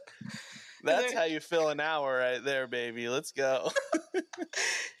 That's how you fill an hour right there, baby. Let's go.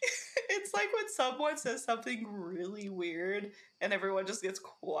 It's like when someone says something really weird and everyone just gets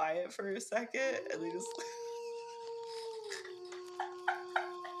quiet for a second and they just...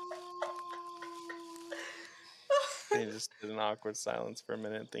 You just did an awkward silence for a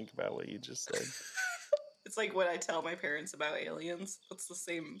minute and think about what you just said. It's like when I tell my parents about aliens. That's the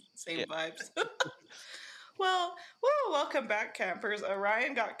same vibes. Well, welcome back, campers.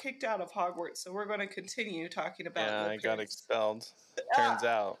 Ryan got kicked out of Hogwarts, so we're going to continue talking about. Yeah, I got expelled.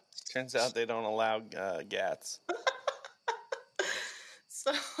 Turns out they don't allow gats.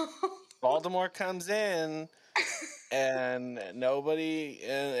 So Voldemort comes in, and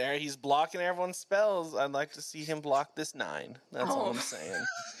he's blocking everyone's spells. I'd like to see him block this 9. That's all I'm saying.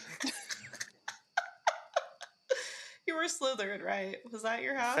 You were Slytherin, right? Was that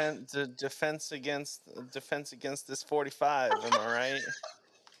your house? Defense against this 45. Am I right?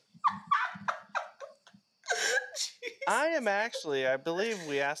 I am actually. I believe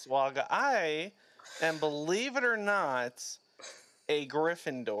we asked Waga. I am, believe it or not, a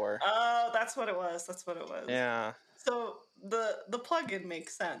Gryffindor. Oh, that's what it was. Yeah. So the plug-in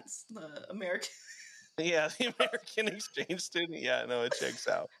makes sense. The American. Yeah, the American exchange student. Yeah, no, it checks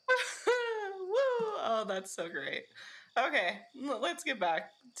out. Woo! Oh, that's so great. Okay, let's get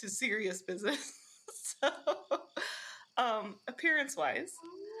back to serious business. So, appearance-wise,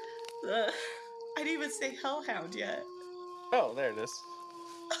 I didn't even say Hellhound yet. Oh, there it is.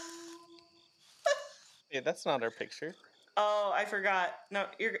 Hey, that's not our picture. Oh, I forgot. No,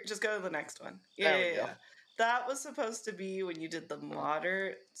 just go to the next one. Yeah. That was supposed to be when you did the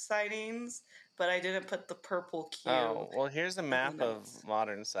modern sightings, but I didn't put the purple cube. Oh, well, here's a map of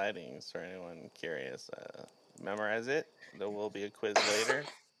modern sightings for anyone curious. Memorize it. There will be a quiz later.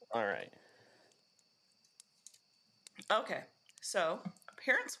 All right. Okay, so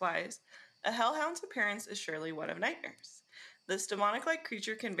appearance-wise, a hellhound's appearance is surely one of nightmares. This demonic-like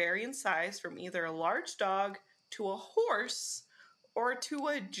creature can vary in size from either a large dog to a horse or to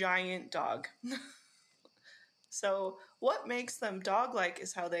a giant dog. So what makes them dog-like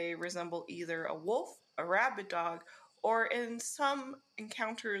is how they resemble either a wolf, a rabid dog, or in some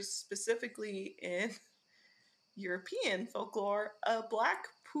encounters, specifically in European folklore, a black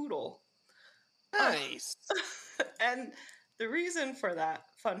poodle. Nice. And the reason for that,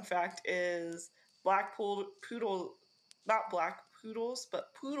 fun fact, is poodle, not black poodles,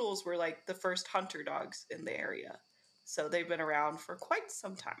 but poodles were like the first hunter dogs in the area. So they've been around for quite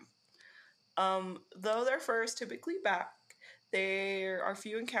some time. Though their fur is typically black, there are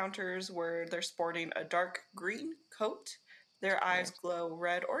few encounters where they're sporting a dark green coat. Their eyes glow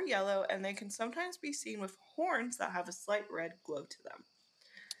red or yellow, and they can sometimes be seen with horns that have a slight red glow to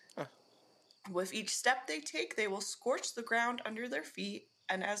them. With each step they take, they will scorch the ground under their feet,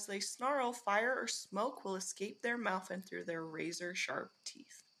 and as they snarl, fire or smoke will escape their mouth and through their razor-sharp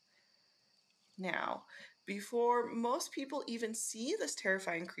teeth. Now, before most people even see this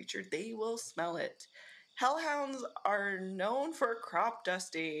terrifying creature, they will smell it. Hellhounds are known for crop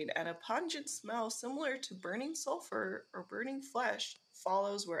dusting, and a pungent smell similar to burning sulfur or burning flesh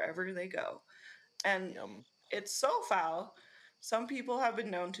follows wherever they go. And it's so foul, some people have been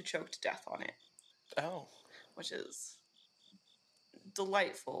known to choke to death on it. Oh. Which is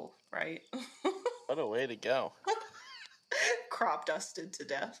delightful, right? What a way to go. Crop dusted to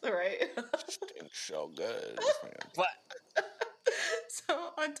death, right? Stinks so good.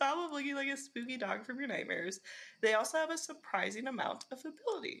 So, on top of looking like a spooky dog from your nightmares, they also have a surprising amount of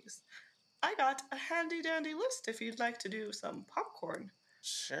abilities. I got a handy-dandy list if you'd like to do some popcorn.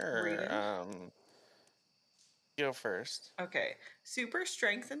 Sure. Reading. Go first. Okay. Super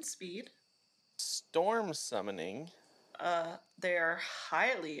strength and speed. Storm summoning. They are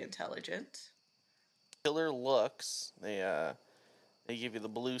highly intelligent. Killer looks. They give you the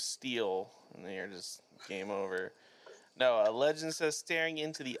blue steel, and they are just game over. No, a legend says staring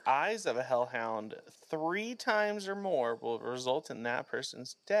into the eyes of a hellhound 3 times or more will result in that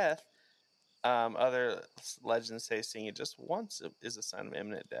person's death. Other legends say seeing it just once is a sign of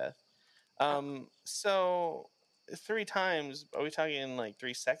imminent death. So 3 times, are we talking like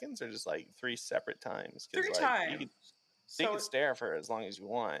 3 seconds or just like 3 separate times? 3 times. You could stare for as long as you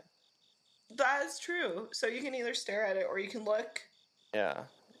want. That is true. So you can either stare at it or you can look. Yeah.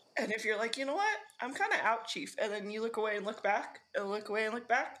 And if you're like, you know what? I'm kind of out, Chief. And then you look away and look back, and look away and look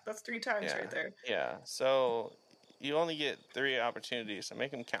back. That's 3 times right there. Yeah. So you only get 3 opportunities, so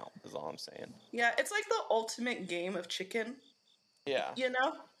make them count, is all I'm saying. Yeah, it's like the ultimate game of chicken. Yeah. You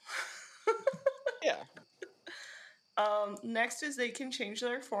know? Yeah. Next is they can change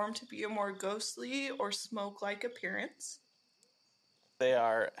their form to be a more ghostly or smoke-like appearance. They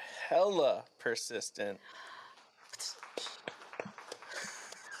are hella persistent.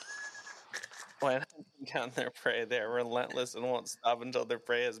 When hunting down their prey, they are relentless and won't stop until their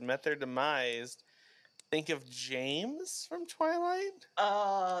prey has met their demise. Think of James from Twilight.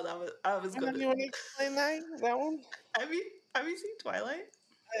 I was good. You want to explain that one? Have you seen Twilight?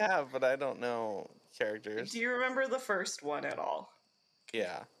 I have, but I don't know characters. Do you remember the first one at all?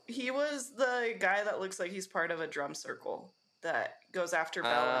 Yeah. He was the guy that looks like he's part of a drum circle that goes after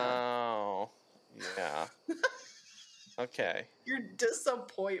Bella. Oh, yeah. Okay. Your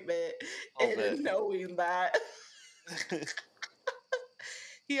disappointment in knowing that.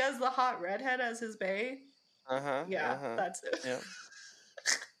 He has the hot redhead as his bae. Yeah, that's it. Yep.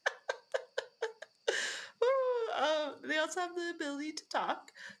 They also have the ability to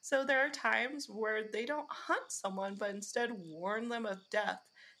talk. So there are times where they don't hunt someone, but instead warn them of death,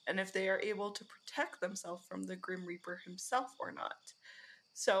 and if they are able to protect themselves from the Grim Reaper himself or not.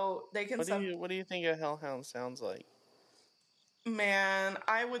 So they can... What do you think a hellhound sounds like? Man,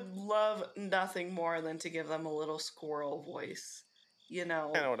 I would love nothing more than to give them a little squirrel voice. You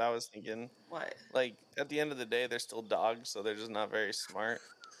know. Kind of what I was thinking. What? Like, at the end of the day, they're still dogs, so they're just not very smart.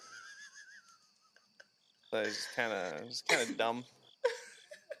 So it's kind of dumb.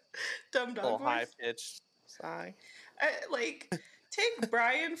 Dumb dog voice. Little high-pitched sigh. Take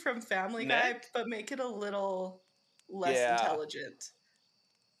Brian from Family Guy, but make it a little less intelligent.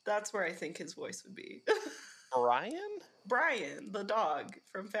 That's where I think his voice would be. Brian, the dog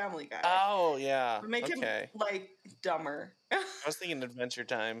from Family Guy. Oh, yeah. But make him, dumber. I was thinking Adventure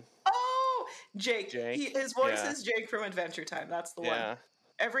Time. Oh! Jake. His voice is Jake from Adventure Time. That's the one.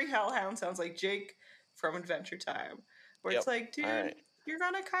 Every hellhound sounds like Jake from Adventure Time. Where it's like, dude, you're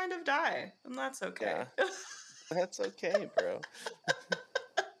gonna kind of die. And that's okay. Yeah. That's okay, bro.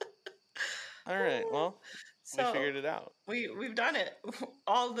 All right, well... So we figured it out. We've done it.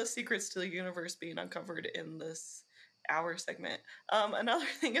 All the secrets to the universe being uncovered in this hour segment. Another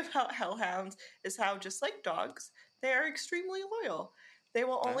thing about hellhounds is how, just like dogs, they are extremely loyal. They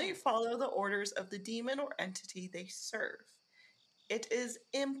will only follow the orders of the demon or entity they serve. It is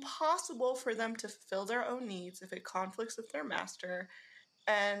impossible for them to fulfill their own needs if it conflicts with their master.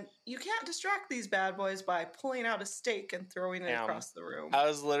 And you can't distract these bad boys by pulling out a stake and throwing it across the room. I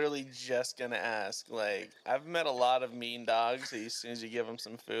was literally just going to ask. I've met a lot of mean dogs. As soon as you give them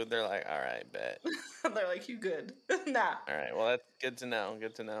some food, they're like, all right, bet. They're like, you good. Nah. All right, well, that's good to know.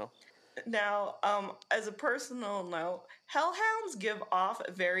 Good to know. Now, as a personal note, hellhounds give off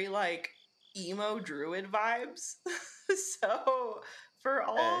very, emo druid vibes. So, for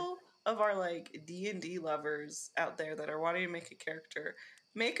all of our D&D lovers out there that are wanting to make a character,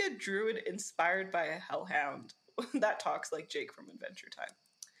 make a druid inspired by a hellhound that talks like Jake from Adventure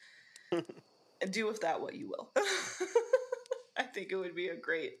Time. And do with that what you will. I think it would be a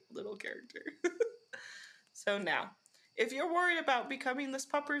great little character. So now, if you're worried about becoming this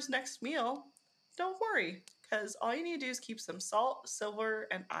pupper's next meal, don't worry, because all you need to do is keep some salt, silver,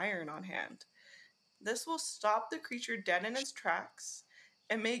 and iron on hand. This will stop the creature dead in its tracks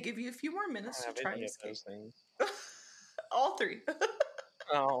and may give you a few more minutes to try and escape. All 3.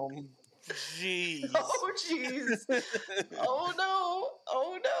 Oh, jeez. Oh, jeez. Oh, no.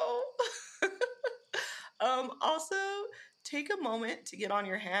 Oh, no. Also, take a moment to get on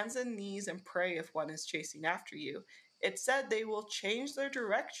your hands and knees and pray if one is chasing after you. It said they will change their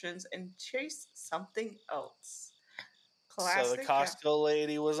directions and chase something else. Classic. So the Costco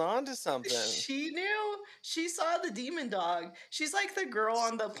lady was onto something. She knew. She saw the demon dog. She's like the girl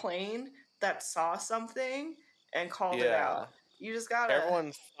on the plane that saw something and called it out. You just gotta...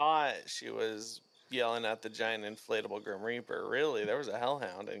 Everyone thought she was yelling at the giant inflatable Grim Reaper. Really, there was a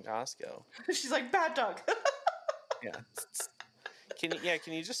Hellhound in Costco. She's like, bad dog. Yeah.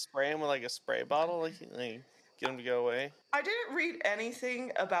 Can you just spray him with like a spray bottle, like get him to go away? I didn't read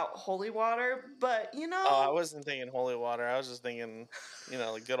anything about holy water, but Oh, I wasn't thinking holy water. I was just thinking,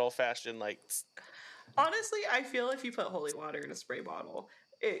 like good old fashioned like. Honestly, I feel if you put holy water in a spray bottle,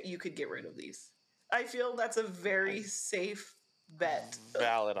 you could get rid of these. I feel that's a very safe bet.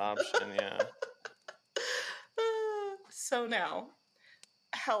 Valid option, yeah. So now,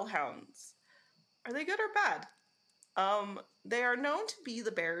 hellhounds. Are they good or bad? They are known to be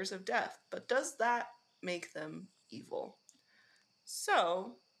the bearers of death, but does that make them evil?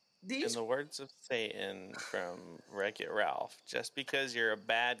 So, in the words of Satan from Wreck-It Ralph, just because you're a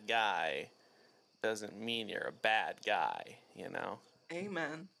bad guy doesn't mean you're a bad guy,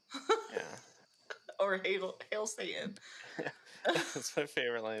 Amen. Yeah. Or hail Satan. That's my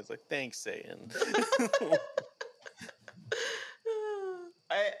favorite line. It's like, thanks, Satan.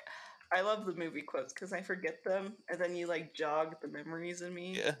 I love the movie quotes because I forget them, and then you jog the memories in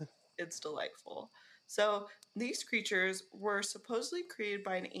me. Yeah. It's delightful. So these creatures were supposedly created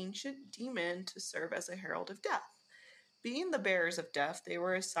by an ancient demon to serve as a herald of death. Being the bearers of death, they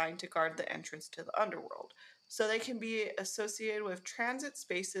were assigned to guard the entrance to the underworld. So they can be associated with transit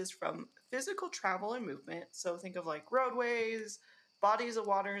spaces from physical travel and movement. So think of roadways, bodies of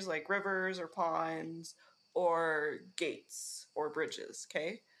waters like rivers or ponds, or gates or bridges,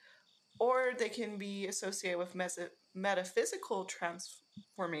 okay? Or they can be associated with metaphysical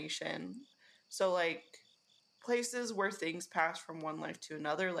transformation. So places where things pass from one life to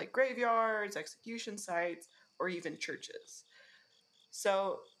another, like graveyards, execution sites, or even churches.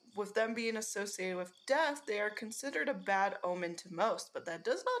 So with them being associated with death, they are considered a bad omen to most, but that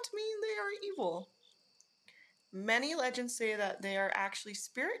does not mean they are evil. Many legends say that they are actually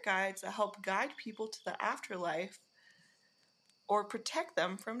spirit guides that help guide people to the afterlife or protect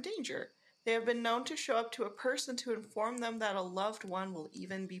them from danger. They have been known to show up to a person to inform them that a loved one will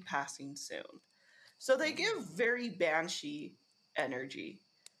even be passing soon. So they give very banshee energy.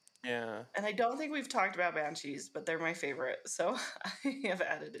 Yeah. And I don't think we've talked about banshees, but they're my favorite, so I have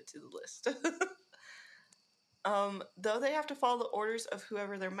added it to the list. Though they have to follow the orders of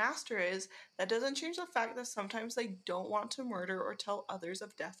whoever their master is, that doesn't change the fact that sometimes they don't want to murder or tell others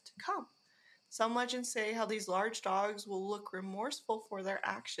of death to come. Some legends say how these large dogs will look remorseful for their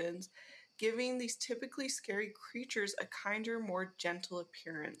actions, giving these typically scary creatures a kinder, more gentle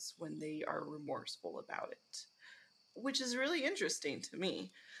appearance when they are remorseful about it, which is really interesting to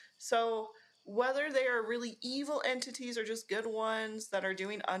me. So whether they are really evil entities or just good ones that are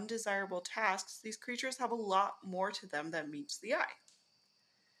doing undesirable tasks, these creatures have a lot more to them than meets the eye.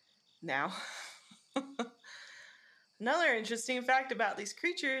 Now, another interesting fact about these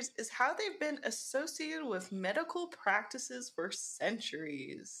creatures is how they've been associated with medical practices for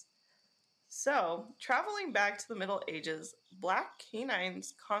centuries. So, traveling back to the Middle Ages, black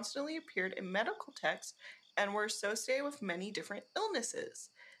canines constantly appeared in medical texts and were associated with many different illnesses.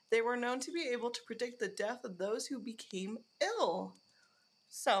 They were known to be able to predict the death of those who became ill.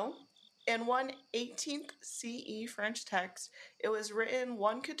 So, in one 18th CE French text, it was written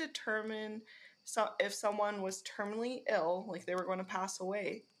one could determine if someone was terminally ill, like they were going to pass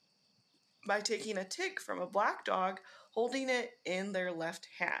away, by taking a tick from a black dog, holding it in their left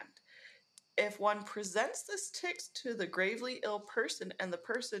hand. If one presents this tick to the gravely ill person and the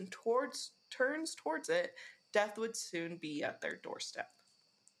person turns towards it, death would soon be at their doorstep.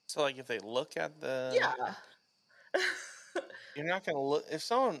 So if they look at the... Yeah. You're not going to look...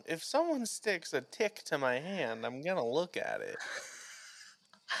 If someone sticks a tick to my hand, I'm going to look at it.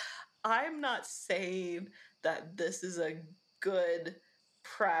 I'm not saying that this is a good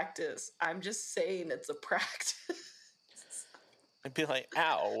practice. I'm just saying it's a practice. I'd be like,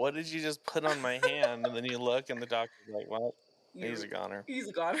 ow, what did you just put on my hand? And then you look and the doctor's like, well, he's a goner. He's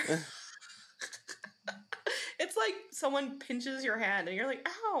a goner. It's like someone pinches your hand and you're like,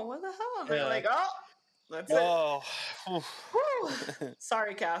 ow, what the hell? And they're like, oh, that's it.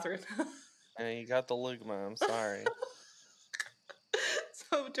 Sorry, Catherine. Yeah, you got the ligma, I'm sorry.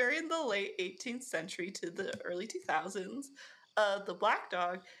 So during the late 18th century to the early 2000s, the black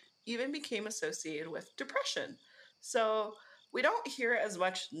dog even became associated with depression. So we don't hear it as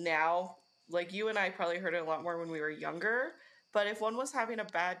much now. Like you and I probably heard it a lot more when we were younger. But if one was having a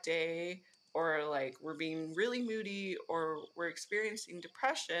bad day or we're being really moody or we're experiencing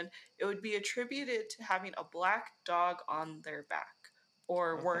depression, it would be attributed to having a black dog on their back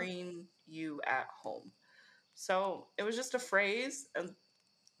or worrying you at home. So it was just a phrase, and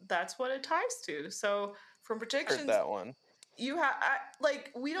that's what it ties to. So from predictions... Heard that one. You have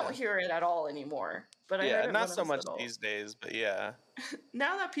we don't hear it at all anymore. But I heard it not so much these days, but yeah.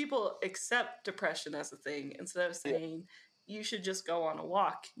 Now that people accept depression as a thing, instead of saying you should just go on a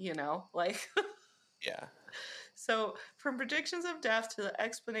walk, Yeah. So, from predictions of death to the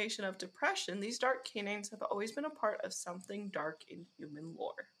explanation of depression, these dark canines have always been a part of something dark in human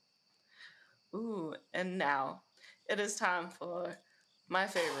lore. Ooh, and now it is time for my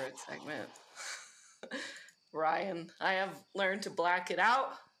favorite segment. Ryan, I have learned to black it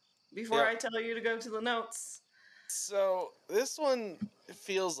out before I tell you to go to the notes. So, this one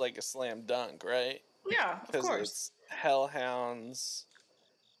feels like a slam dunk, right? Yeah, of course. Because it's hellhounds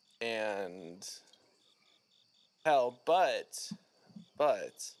and hell, but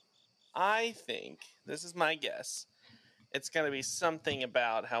I think, this is my guess, it's going to be something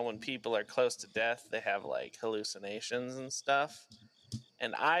about how when people are close to death, they have like hallucinations and stuff.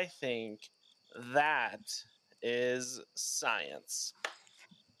 And I think that is science.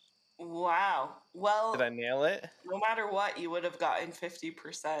 Wow. Well, did I nail it? No matter what, you would have gotten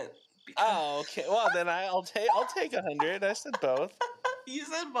 50%. Oh, okay. Well, then I'll take 100. I said both. You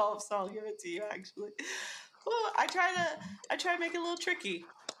said both, so I'll give it to you. Actually, I try to make it a little tricky.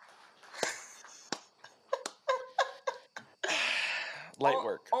 Light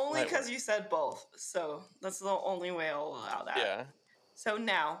work. Only because you said both, so that's the only way I'll allow that. Yeah. So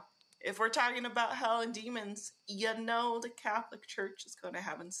now, if we're talking about hell and demons, the Catholic Church is going to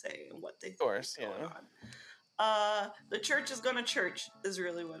have a say in what they think is going on. The church is going to church is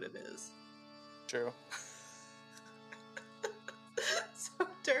really what it is. True. So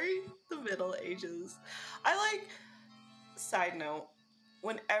during the Middle Ages, side note,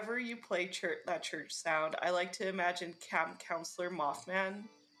 whenever you play that church sound, I like to imagine Camp Counselor Mothman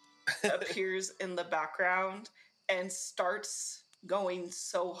appears in the background and starts going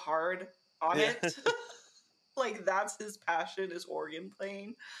so hard on it. That's his passion, is organ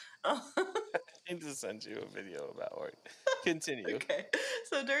playing. I need to send you a video about organ. Continue. Okay.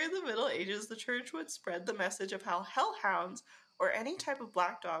 So during the Middle Ages, the church would spread the message of how hellhounds or any type of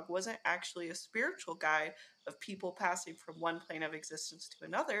black dog wasn't actually a spiritual guide of people passing from one plane of existence to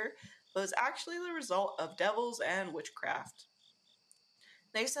another, but was actually the result of devils and witchcraft.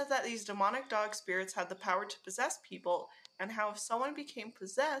 They said that these demonic dog spirits had the power to possess people, and how if someone became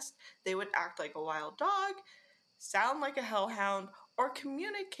possessed, they would act like a wild dog, sound like a hellhound, or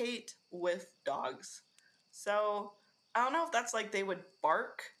communicate with dogs. So, I don't know if that's they would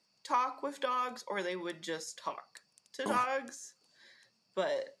talk with dogs, or they would just talk to dogs.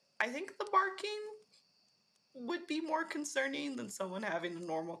 But I think the barking would be more concerning than someone having a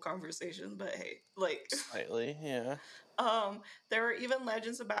normal conversation. But hey, slightly, yeah. There are even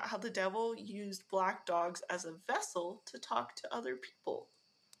legends about how the devil used black dogs as a vessel to talk to other people.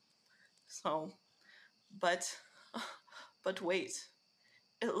 So, but wait.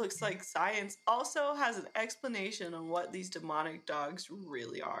 It looks like science also has an explanation on what these demonic dogs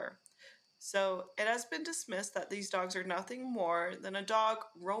really are. So, it has been dismissed that these dogs are nothing more than a dog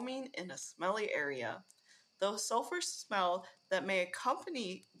roaming in a smelly area. The sulfur smell that may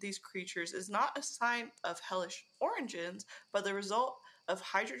accompany these creatures is not a sign of hellish origins, but the result of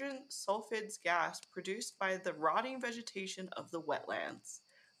hydrogen sulfides gas produced by the rotting vegetation of the wetlands,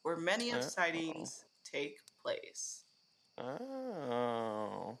 where many of sightings take place.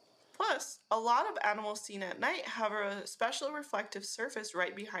 Oh. Plus, a lot of animals seen at night have a special reflective surface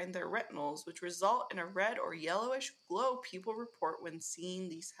right behind their retinas, which result in a red or yellowish glow people report when seeing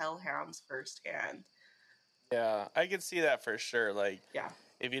these hellhounds firsthand. Yeah, I could see that for sure.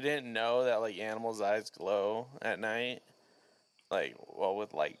 If you didn't know that animals' eyes glow at night,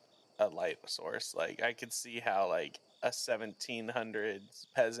 with a light source, I could see how a 1700s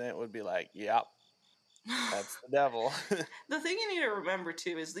peasant would be like, "Yep, that's the devil." The thing you need to remember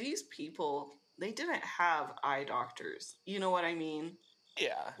too is these people, they didn't have eye doctors. You know what I mean?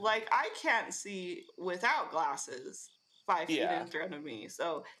 Yeah. I can't see without glasses 5 feet in front of me.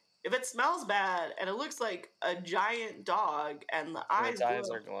 So if it smells bad and it looks like a giant dog and the eyes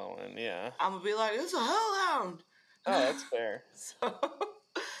are glowing, yeah, I'm gonna be like, it's a hellhound. Oh, that's fair.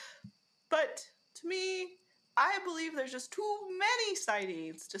 But to me, I believe there's just too many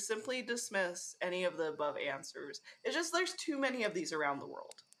sightings to simply dismiss any of the above answers. It's just there's too many of these around the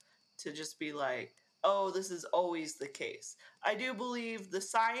world to just be like, oh, this is always the case. I do believe the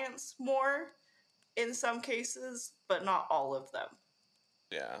science more in some cases, but not all of them.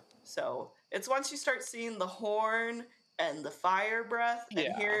 Yeah. So it's once you start seeing the horn and the fire breath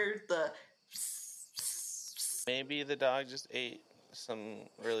and hear the... Maybe the dog just ate some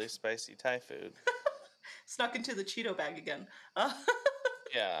really spicy Thai food. Snuck into the Cheeto bag again.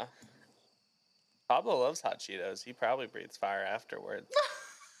 Yeah. Pablo loves hot Cheetos. He probably breathes fire afterwards.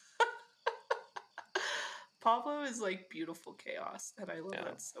 Pablo is like beautiful chaos, and I love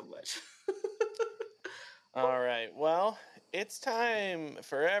that so much. All right. Well, it's time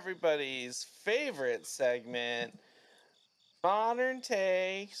for everybody's favorite segment, Modern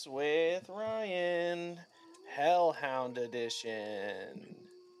Takes with Ryan, Hellhound Edition.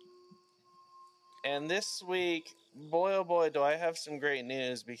 And this week, boy oh boy, do I have some great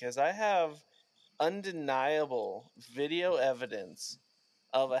news, because I have undeniable video evidence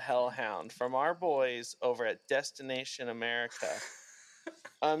of a hellhound from our boys over at Destination America.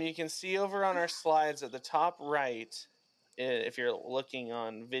 You can see over on our slides at the top right, if you're looking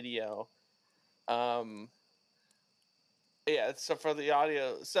on video. Yeah, so for the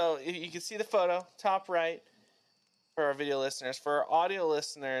audio, so you can see the photo, top right, for our video listeners. For our audio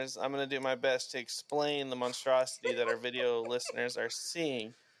listeners, I'm going to do my best to explain the monstrosity that our video listeners are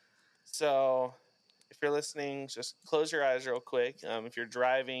seeing. So if you're listening, just close your eyes real quick. If you're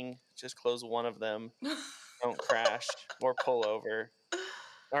driving, just close one of them. Don't crash or pull over.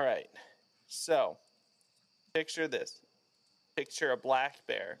 All right. So picture this. Picture a black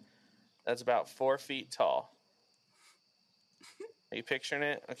bear that's about 4 feet tall. Are you picturing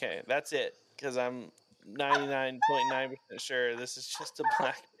it? Okay, that's it, because I'm 99.9% sure this is just a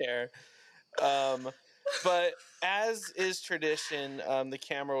black bear. But as is tradition, the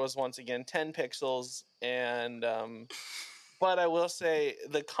camera was once again 10 pixels, and but I will say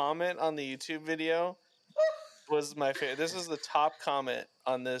the comment on the YouTube video was my favorite. This is the top comment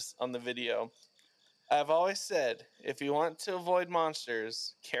on the video. I've always said, if you want to avoid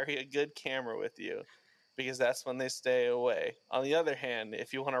monsters, carry a good camera with you, because that's when they stay away. On the other hand,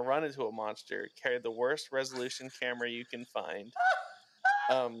 if you want to run into a monster, carry the worst resolution camera you can find.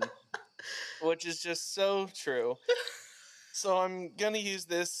 Which is just so true. So I'm going to use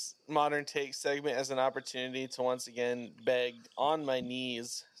this Modern Take segment as an opportunity to once again beg on my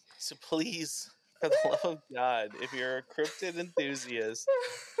knees. So please, for the love of God, if you're a cryptid enthusiast,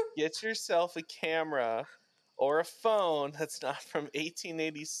 get yourself a camera or a phone that's not from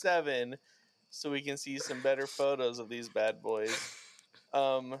 1887 so we can see some better photos of these bad boys.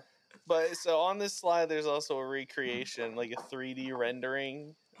 But so on this slide, there's also a recreation, like a 3D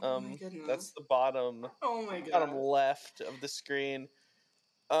rendering. That's the bottom left of the screen.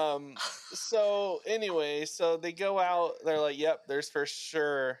 So anyway, so they go out, they're like, yep, there's for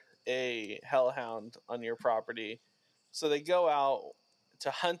sure a hellhound on your property. So they go out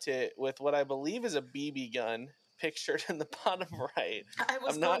to hunt it with what I believe is a BB gun, pictured in the bottom right. I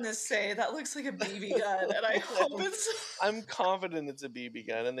was going to say, that looks like a BB gun, and I hope it's... I'm confident it's a BB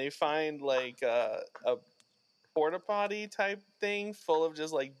gun, and they find like a porta potty type thing full of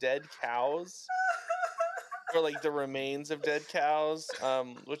just like dead cows. Or like the remains of dead cows,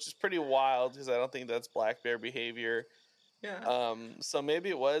 which is pretty wild, because I don't think that's black bear behavior. Yeah. So maybe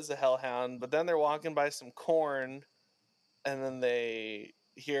it was a hellhound, but then they're walking by some corn, and then they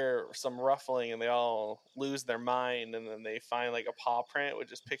hear some ruffling, and they all lose their mind, and then they find like a paw print,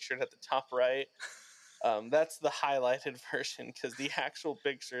 which is pictured at the top right. That's the highlighted version, because the actual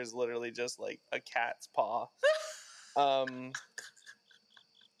picture is literally just like a cat's paw.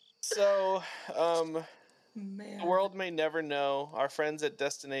 Man. The world may never know. Our friends at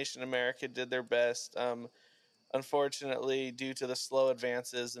Destination America did their best. Unfortunately, due to the slow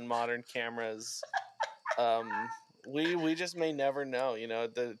advances in modern cameras, we just may never know. You know,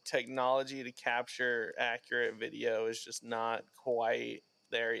 the technology to capture accurate video is just not quite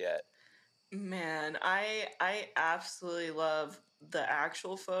there yet. Man, I absolutely love the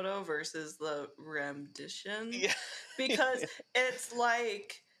actual photo versus the rendition. Yeah. Because it's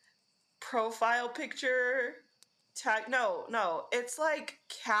like profile picture tag. No, it's like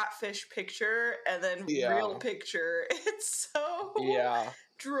catfish picture and then real picture. It's so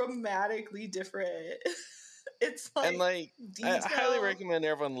dramatically different. It's like, and like I highly recommend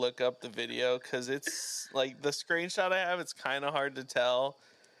everyone look up the video, because it's like the screenshot I have, it's kind of hard to tell,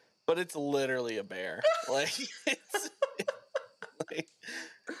 but it's literally a bear. Like it's like,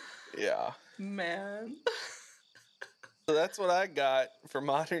 yeah, man. So that's what I got for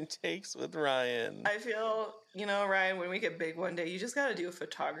Modern Takes with Ryan. I feel, Ryan, when we get big one day, you just got to do a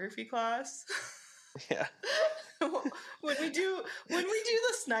photography class. Yeah. when we do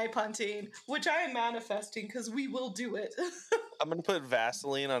the snipe hunting, which I am manifesting, because we will do it. I'm going to put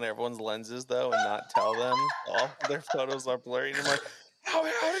Vaseline on everyone's lenses, though, and not tell them all their photos are blurry. And I'm like, how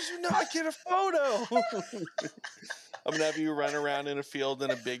did you not get a photo? I'm gonna have you run around in a field in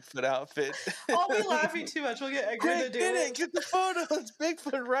a Bigfoot outfit. I'll be laughing too much. We'll get Edgar to do it. Get the photo. It's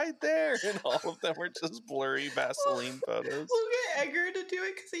Bigfoot right there. And all of them are just blurry Vaseline photos. We'll get Edgar to do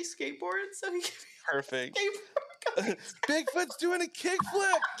it because he skateboards, so he can be perfect. Bigfoot's doing a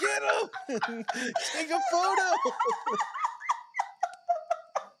kickflip. Get him. Take a photo.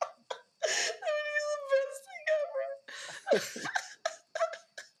 That would be the best thing ever.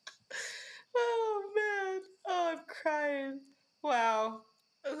 Oh man. Oh, I'm crying. Wow.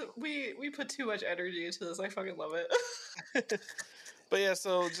 We put too much energy into this. I fucking love it. But yeah,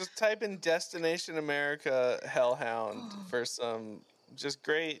 so just type in Destination America Hellhound for some just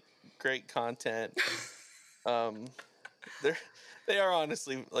great content. They are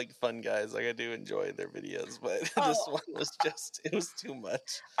honestly like fun guys. Like I do enjoy their videos, but this one was it was too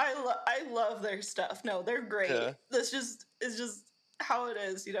much. I love their stuff. No, they're great. Yeah. This is just how it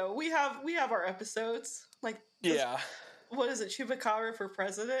is, you know. We have our episodes. Like what is it, Chupacabra for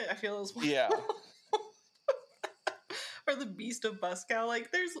President? I feel as well. Yeah. Or the Beast of Buskow.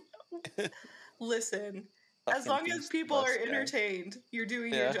 Like there's listen, as long as people are entertained, you're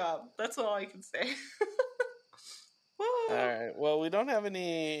doing your job. That's all I can say. All right. Well, we don't have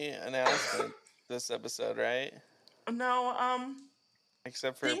any announcement this episode, right? No.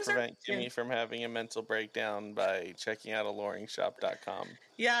 Except for prevent Kimmy from having a mental breakdown by checking out alluringshop.com.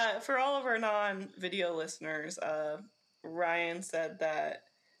 Yeah, for all of our non-video listeners, Ryan said that,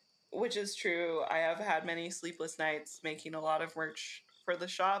 which is true, I have had many sleepless nights making a lot of merch for the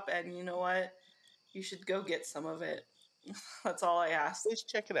shop, and you know what? You should go get some of it. That's all I ask. Please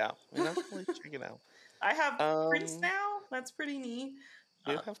check it out. Please check it out. I have prints now. That's pretty neat.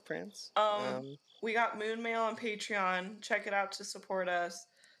 You have prints? We got Moon Mail on Patreon. Check it out to support us.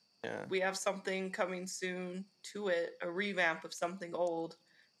 Yeah. We have something coming soon to it, a revamp of something old.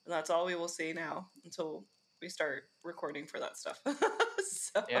 And that's all we will say now until we start recording for that stuff.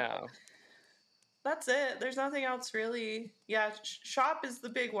 So, yeah. That's it. There's nothing else really. Yeah, shop is the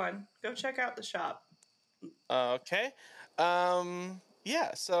big one. Go check out the shop. Okay.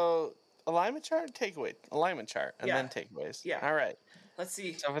 Yeah, so alignment chart, takeaway. Alignment chart, and then takeaways. Yeah. All right. Let's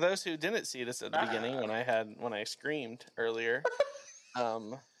see. So for those who didn't see this at the beginning when I screamed earlier,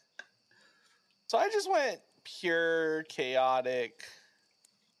 so I just went pure chaotic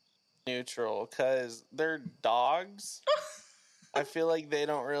neutral because they're dogs. I feel like they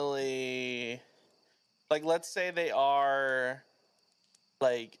don't really like, let's say they are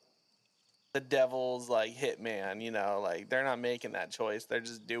like the devil's like hitman, you know, like they're not making that choice, they're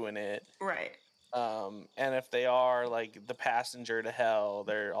just doing it. Right. And if they are like the passenger to hell,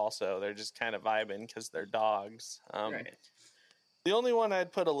 they're just kind of vibing because they're dogs. Right. The only one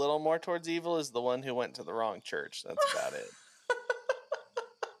I'd put a little more towards evil is the one who went to the wrong church. That's about it.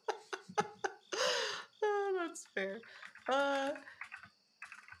 Oh, that's fair. I'm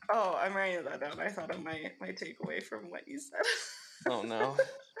writing that down. I thought of my takeaway from what you said. Oh no.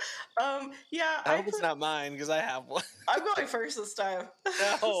 Yeah. I hope it's not mine because I have one. I'm going first this time.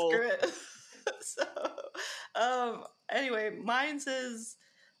 No. Screw it. So, anyway, mine says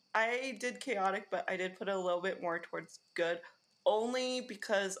I did chaotic, but I did put a little bit more towards good, only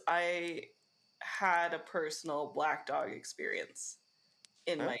because I had a personal black dog experience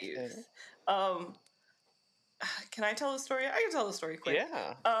in my youth. Can I tell the story? I can tell the story quick.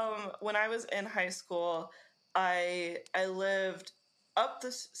 Yeah. When I was in high school, I lived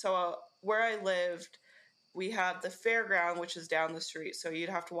where I lived, we had the fairground, which is down the street. So you'd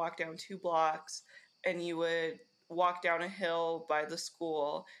have to walk down 2 blocks, and you would walk down a hill by the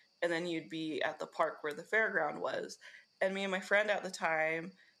school, and then you'd be at the park where the fairground was. And me and my friend at the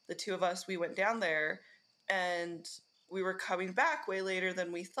time, the two of us, we went down there, and we were coming back way later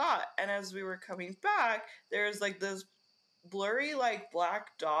than we thought. And as we were coming back, there was like this blurry, like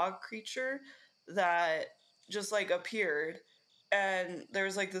black dog creature that just like appeared. And there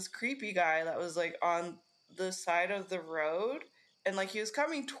was like this creepy guy that was like on the side of the road, and like he was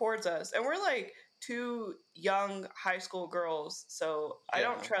coming towards us, and we're like 2 young high school girls, so I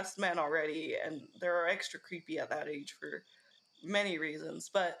don't trust men already, and they're extra creepy at that age for many reasons.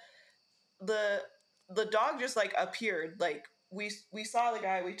 But the dog just like appeared. Like we saw the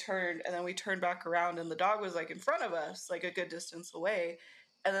guy, we turned, and then we turned back around, and the dog was like in front of us, like a good distance away.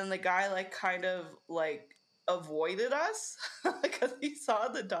 And then the guy like kind of like avoided us because he saw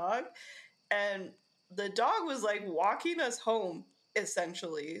the dog, and the dog was like walking us home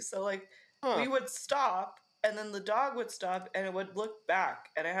essentially. So like we would stop, and then the dog would stop, and it would look back,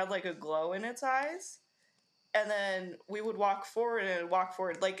 and it had like a glow in its eyes. And then we would walk forward and walk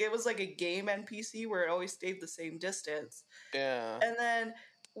forward. Like it was like a game NPC where it always stayed the same distance. Yeah. And then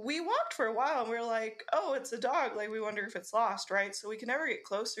we walked for a while and we were like, oh, it's a dog. Like, we wonder if it's lost, right? So we can never get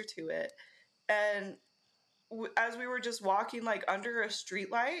closer to it. And as we were just walking, like, under a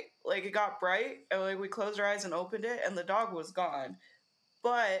street light, like, it got bright, and, like, we closed our eyes and opened it, and the dog was gone.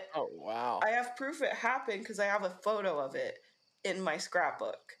 But oh, wow. I have proof it happened because I have a photo of it in my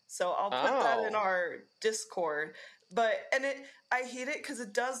scrapbook. So I'll put that in our Discord. I hate it because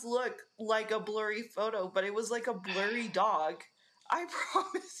it does look like a blurry photo, but it was like a blurry dog. I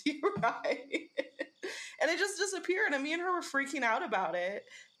promise you, right? And it just disappeared, and me and her were freaking out about it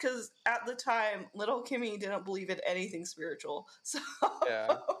because at the time, little Kimmy didn't believe in anything spiritual. So,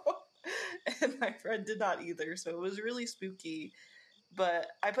 yeah. And my friend did not either, so it was really spooky. But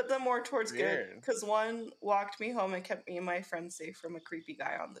I put them more towards good because one walked me home and kept me and my friend safe from a creepy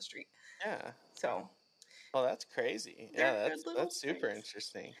guy on the street. Yeah. So. Oh, that's crazy. Yeah, that's super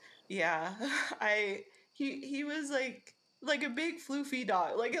interesting. Yeah, he was like a big floofy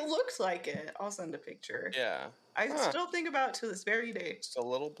dog. Like, it looks like it. I'll send a picture. Yeah. I still think about it to this very day. Just a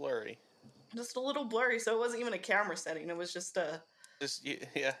little blurry. Just a little blurry. So it wasn't even a camera setting. It was just just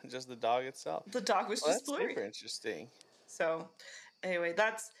the dog itself. The dog was just blurry. That's super interesting. So. Anyway,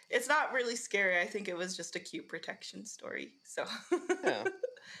 it's not really scary. I think it was just a cute protection story. So, yeah.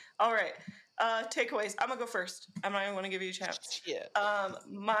 All right. Takeaways. I'm gonna go first. I'm not even gonna give you a chance. Yeah.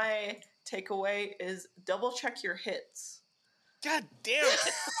 My takeaway is double check your hits. God damn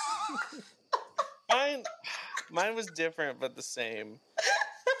it. Mine was different but the same.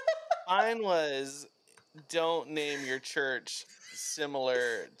 Mine was don't name your church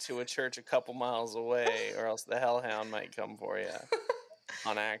similar to a church a couple miles away, or else the Hellhound might come for you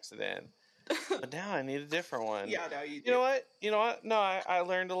on accident. But now I need a different one. Yeah, now you do. You know what? No, I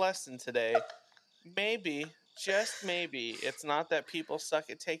learned a lesson today. Maybe, just maybe, it's not that people suck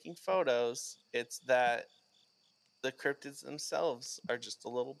at taking photos. It's that the cryptids themselves are just a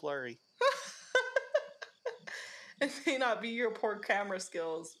little blurry. It may not be your poor camera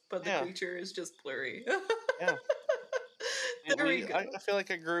skills, but the creature is just blurry. Yeah. There we go. I feel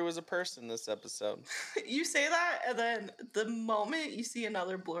like I grew as a person this episode. You say that, and then the moment you see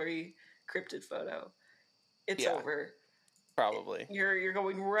another blurry cryptid photo, it's over. Probably. You're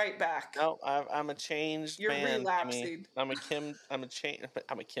going right back. No, I'm a changed man. You're relapsing. I'm a changed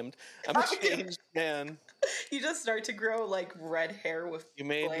man. You just start to grow like red hair with You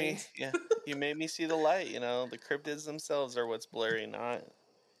made me see the light, The cryptids themselves are what's blurry, not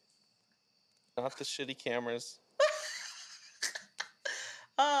the shitty cameras.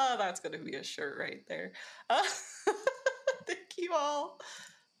 Oh, that's going to be a shirt right there. Thank you all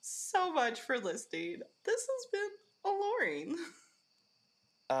so much for listening. This has been alluring.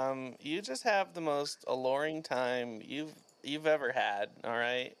 You just have the most alluring time you've ever had, all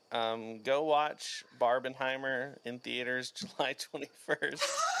right? Go watch Barbenheimer in theaters July 21st.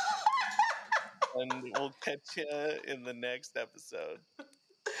 And we'll catch you in the next episode.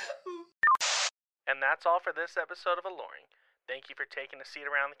 And that's all for this episode of Alluring. Thank you for taking a seat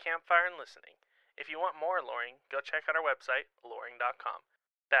around the campfire and listening. If you want more Alluring, go check out our website, alluring.com.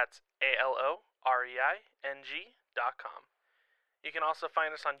 That's ALOREING.com. You can also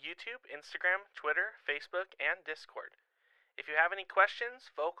find us on YouTube, Instagram, Twitter, Facebook, and Discord. If you have any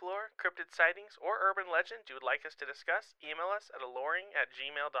questions, folklore, cryptid sightings, or urban legends you would like us to discuss, email us at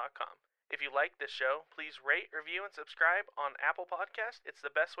alluring@gmail.com. If you like this show, please rate, review, and subscribe on Apple Podcasts. It's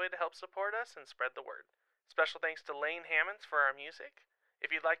the best way to help support us and spread the word. Special thanks to Lane Hammonds for our music.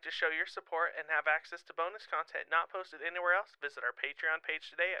 If you'd like to show your support and have access to bonus content not posted anywhere else, visit our Patreon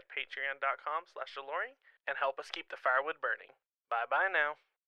page today at patreon.com/alluring and help us keep the firewood burning. Bye-bye now.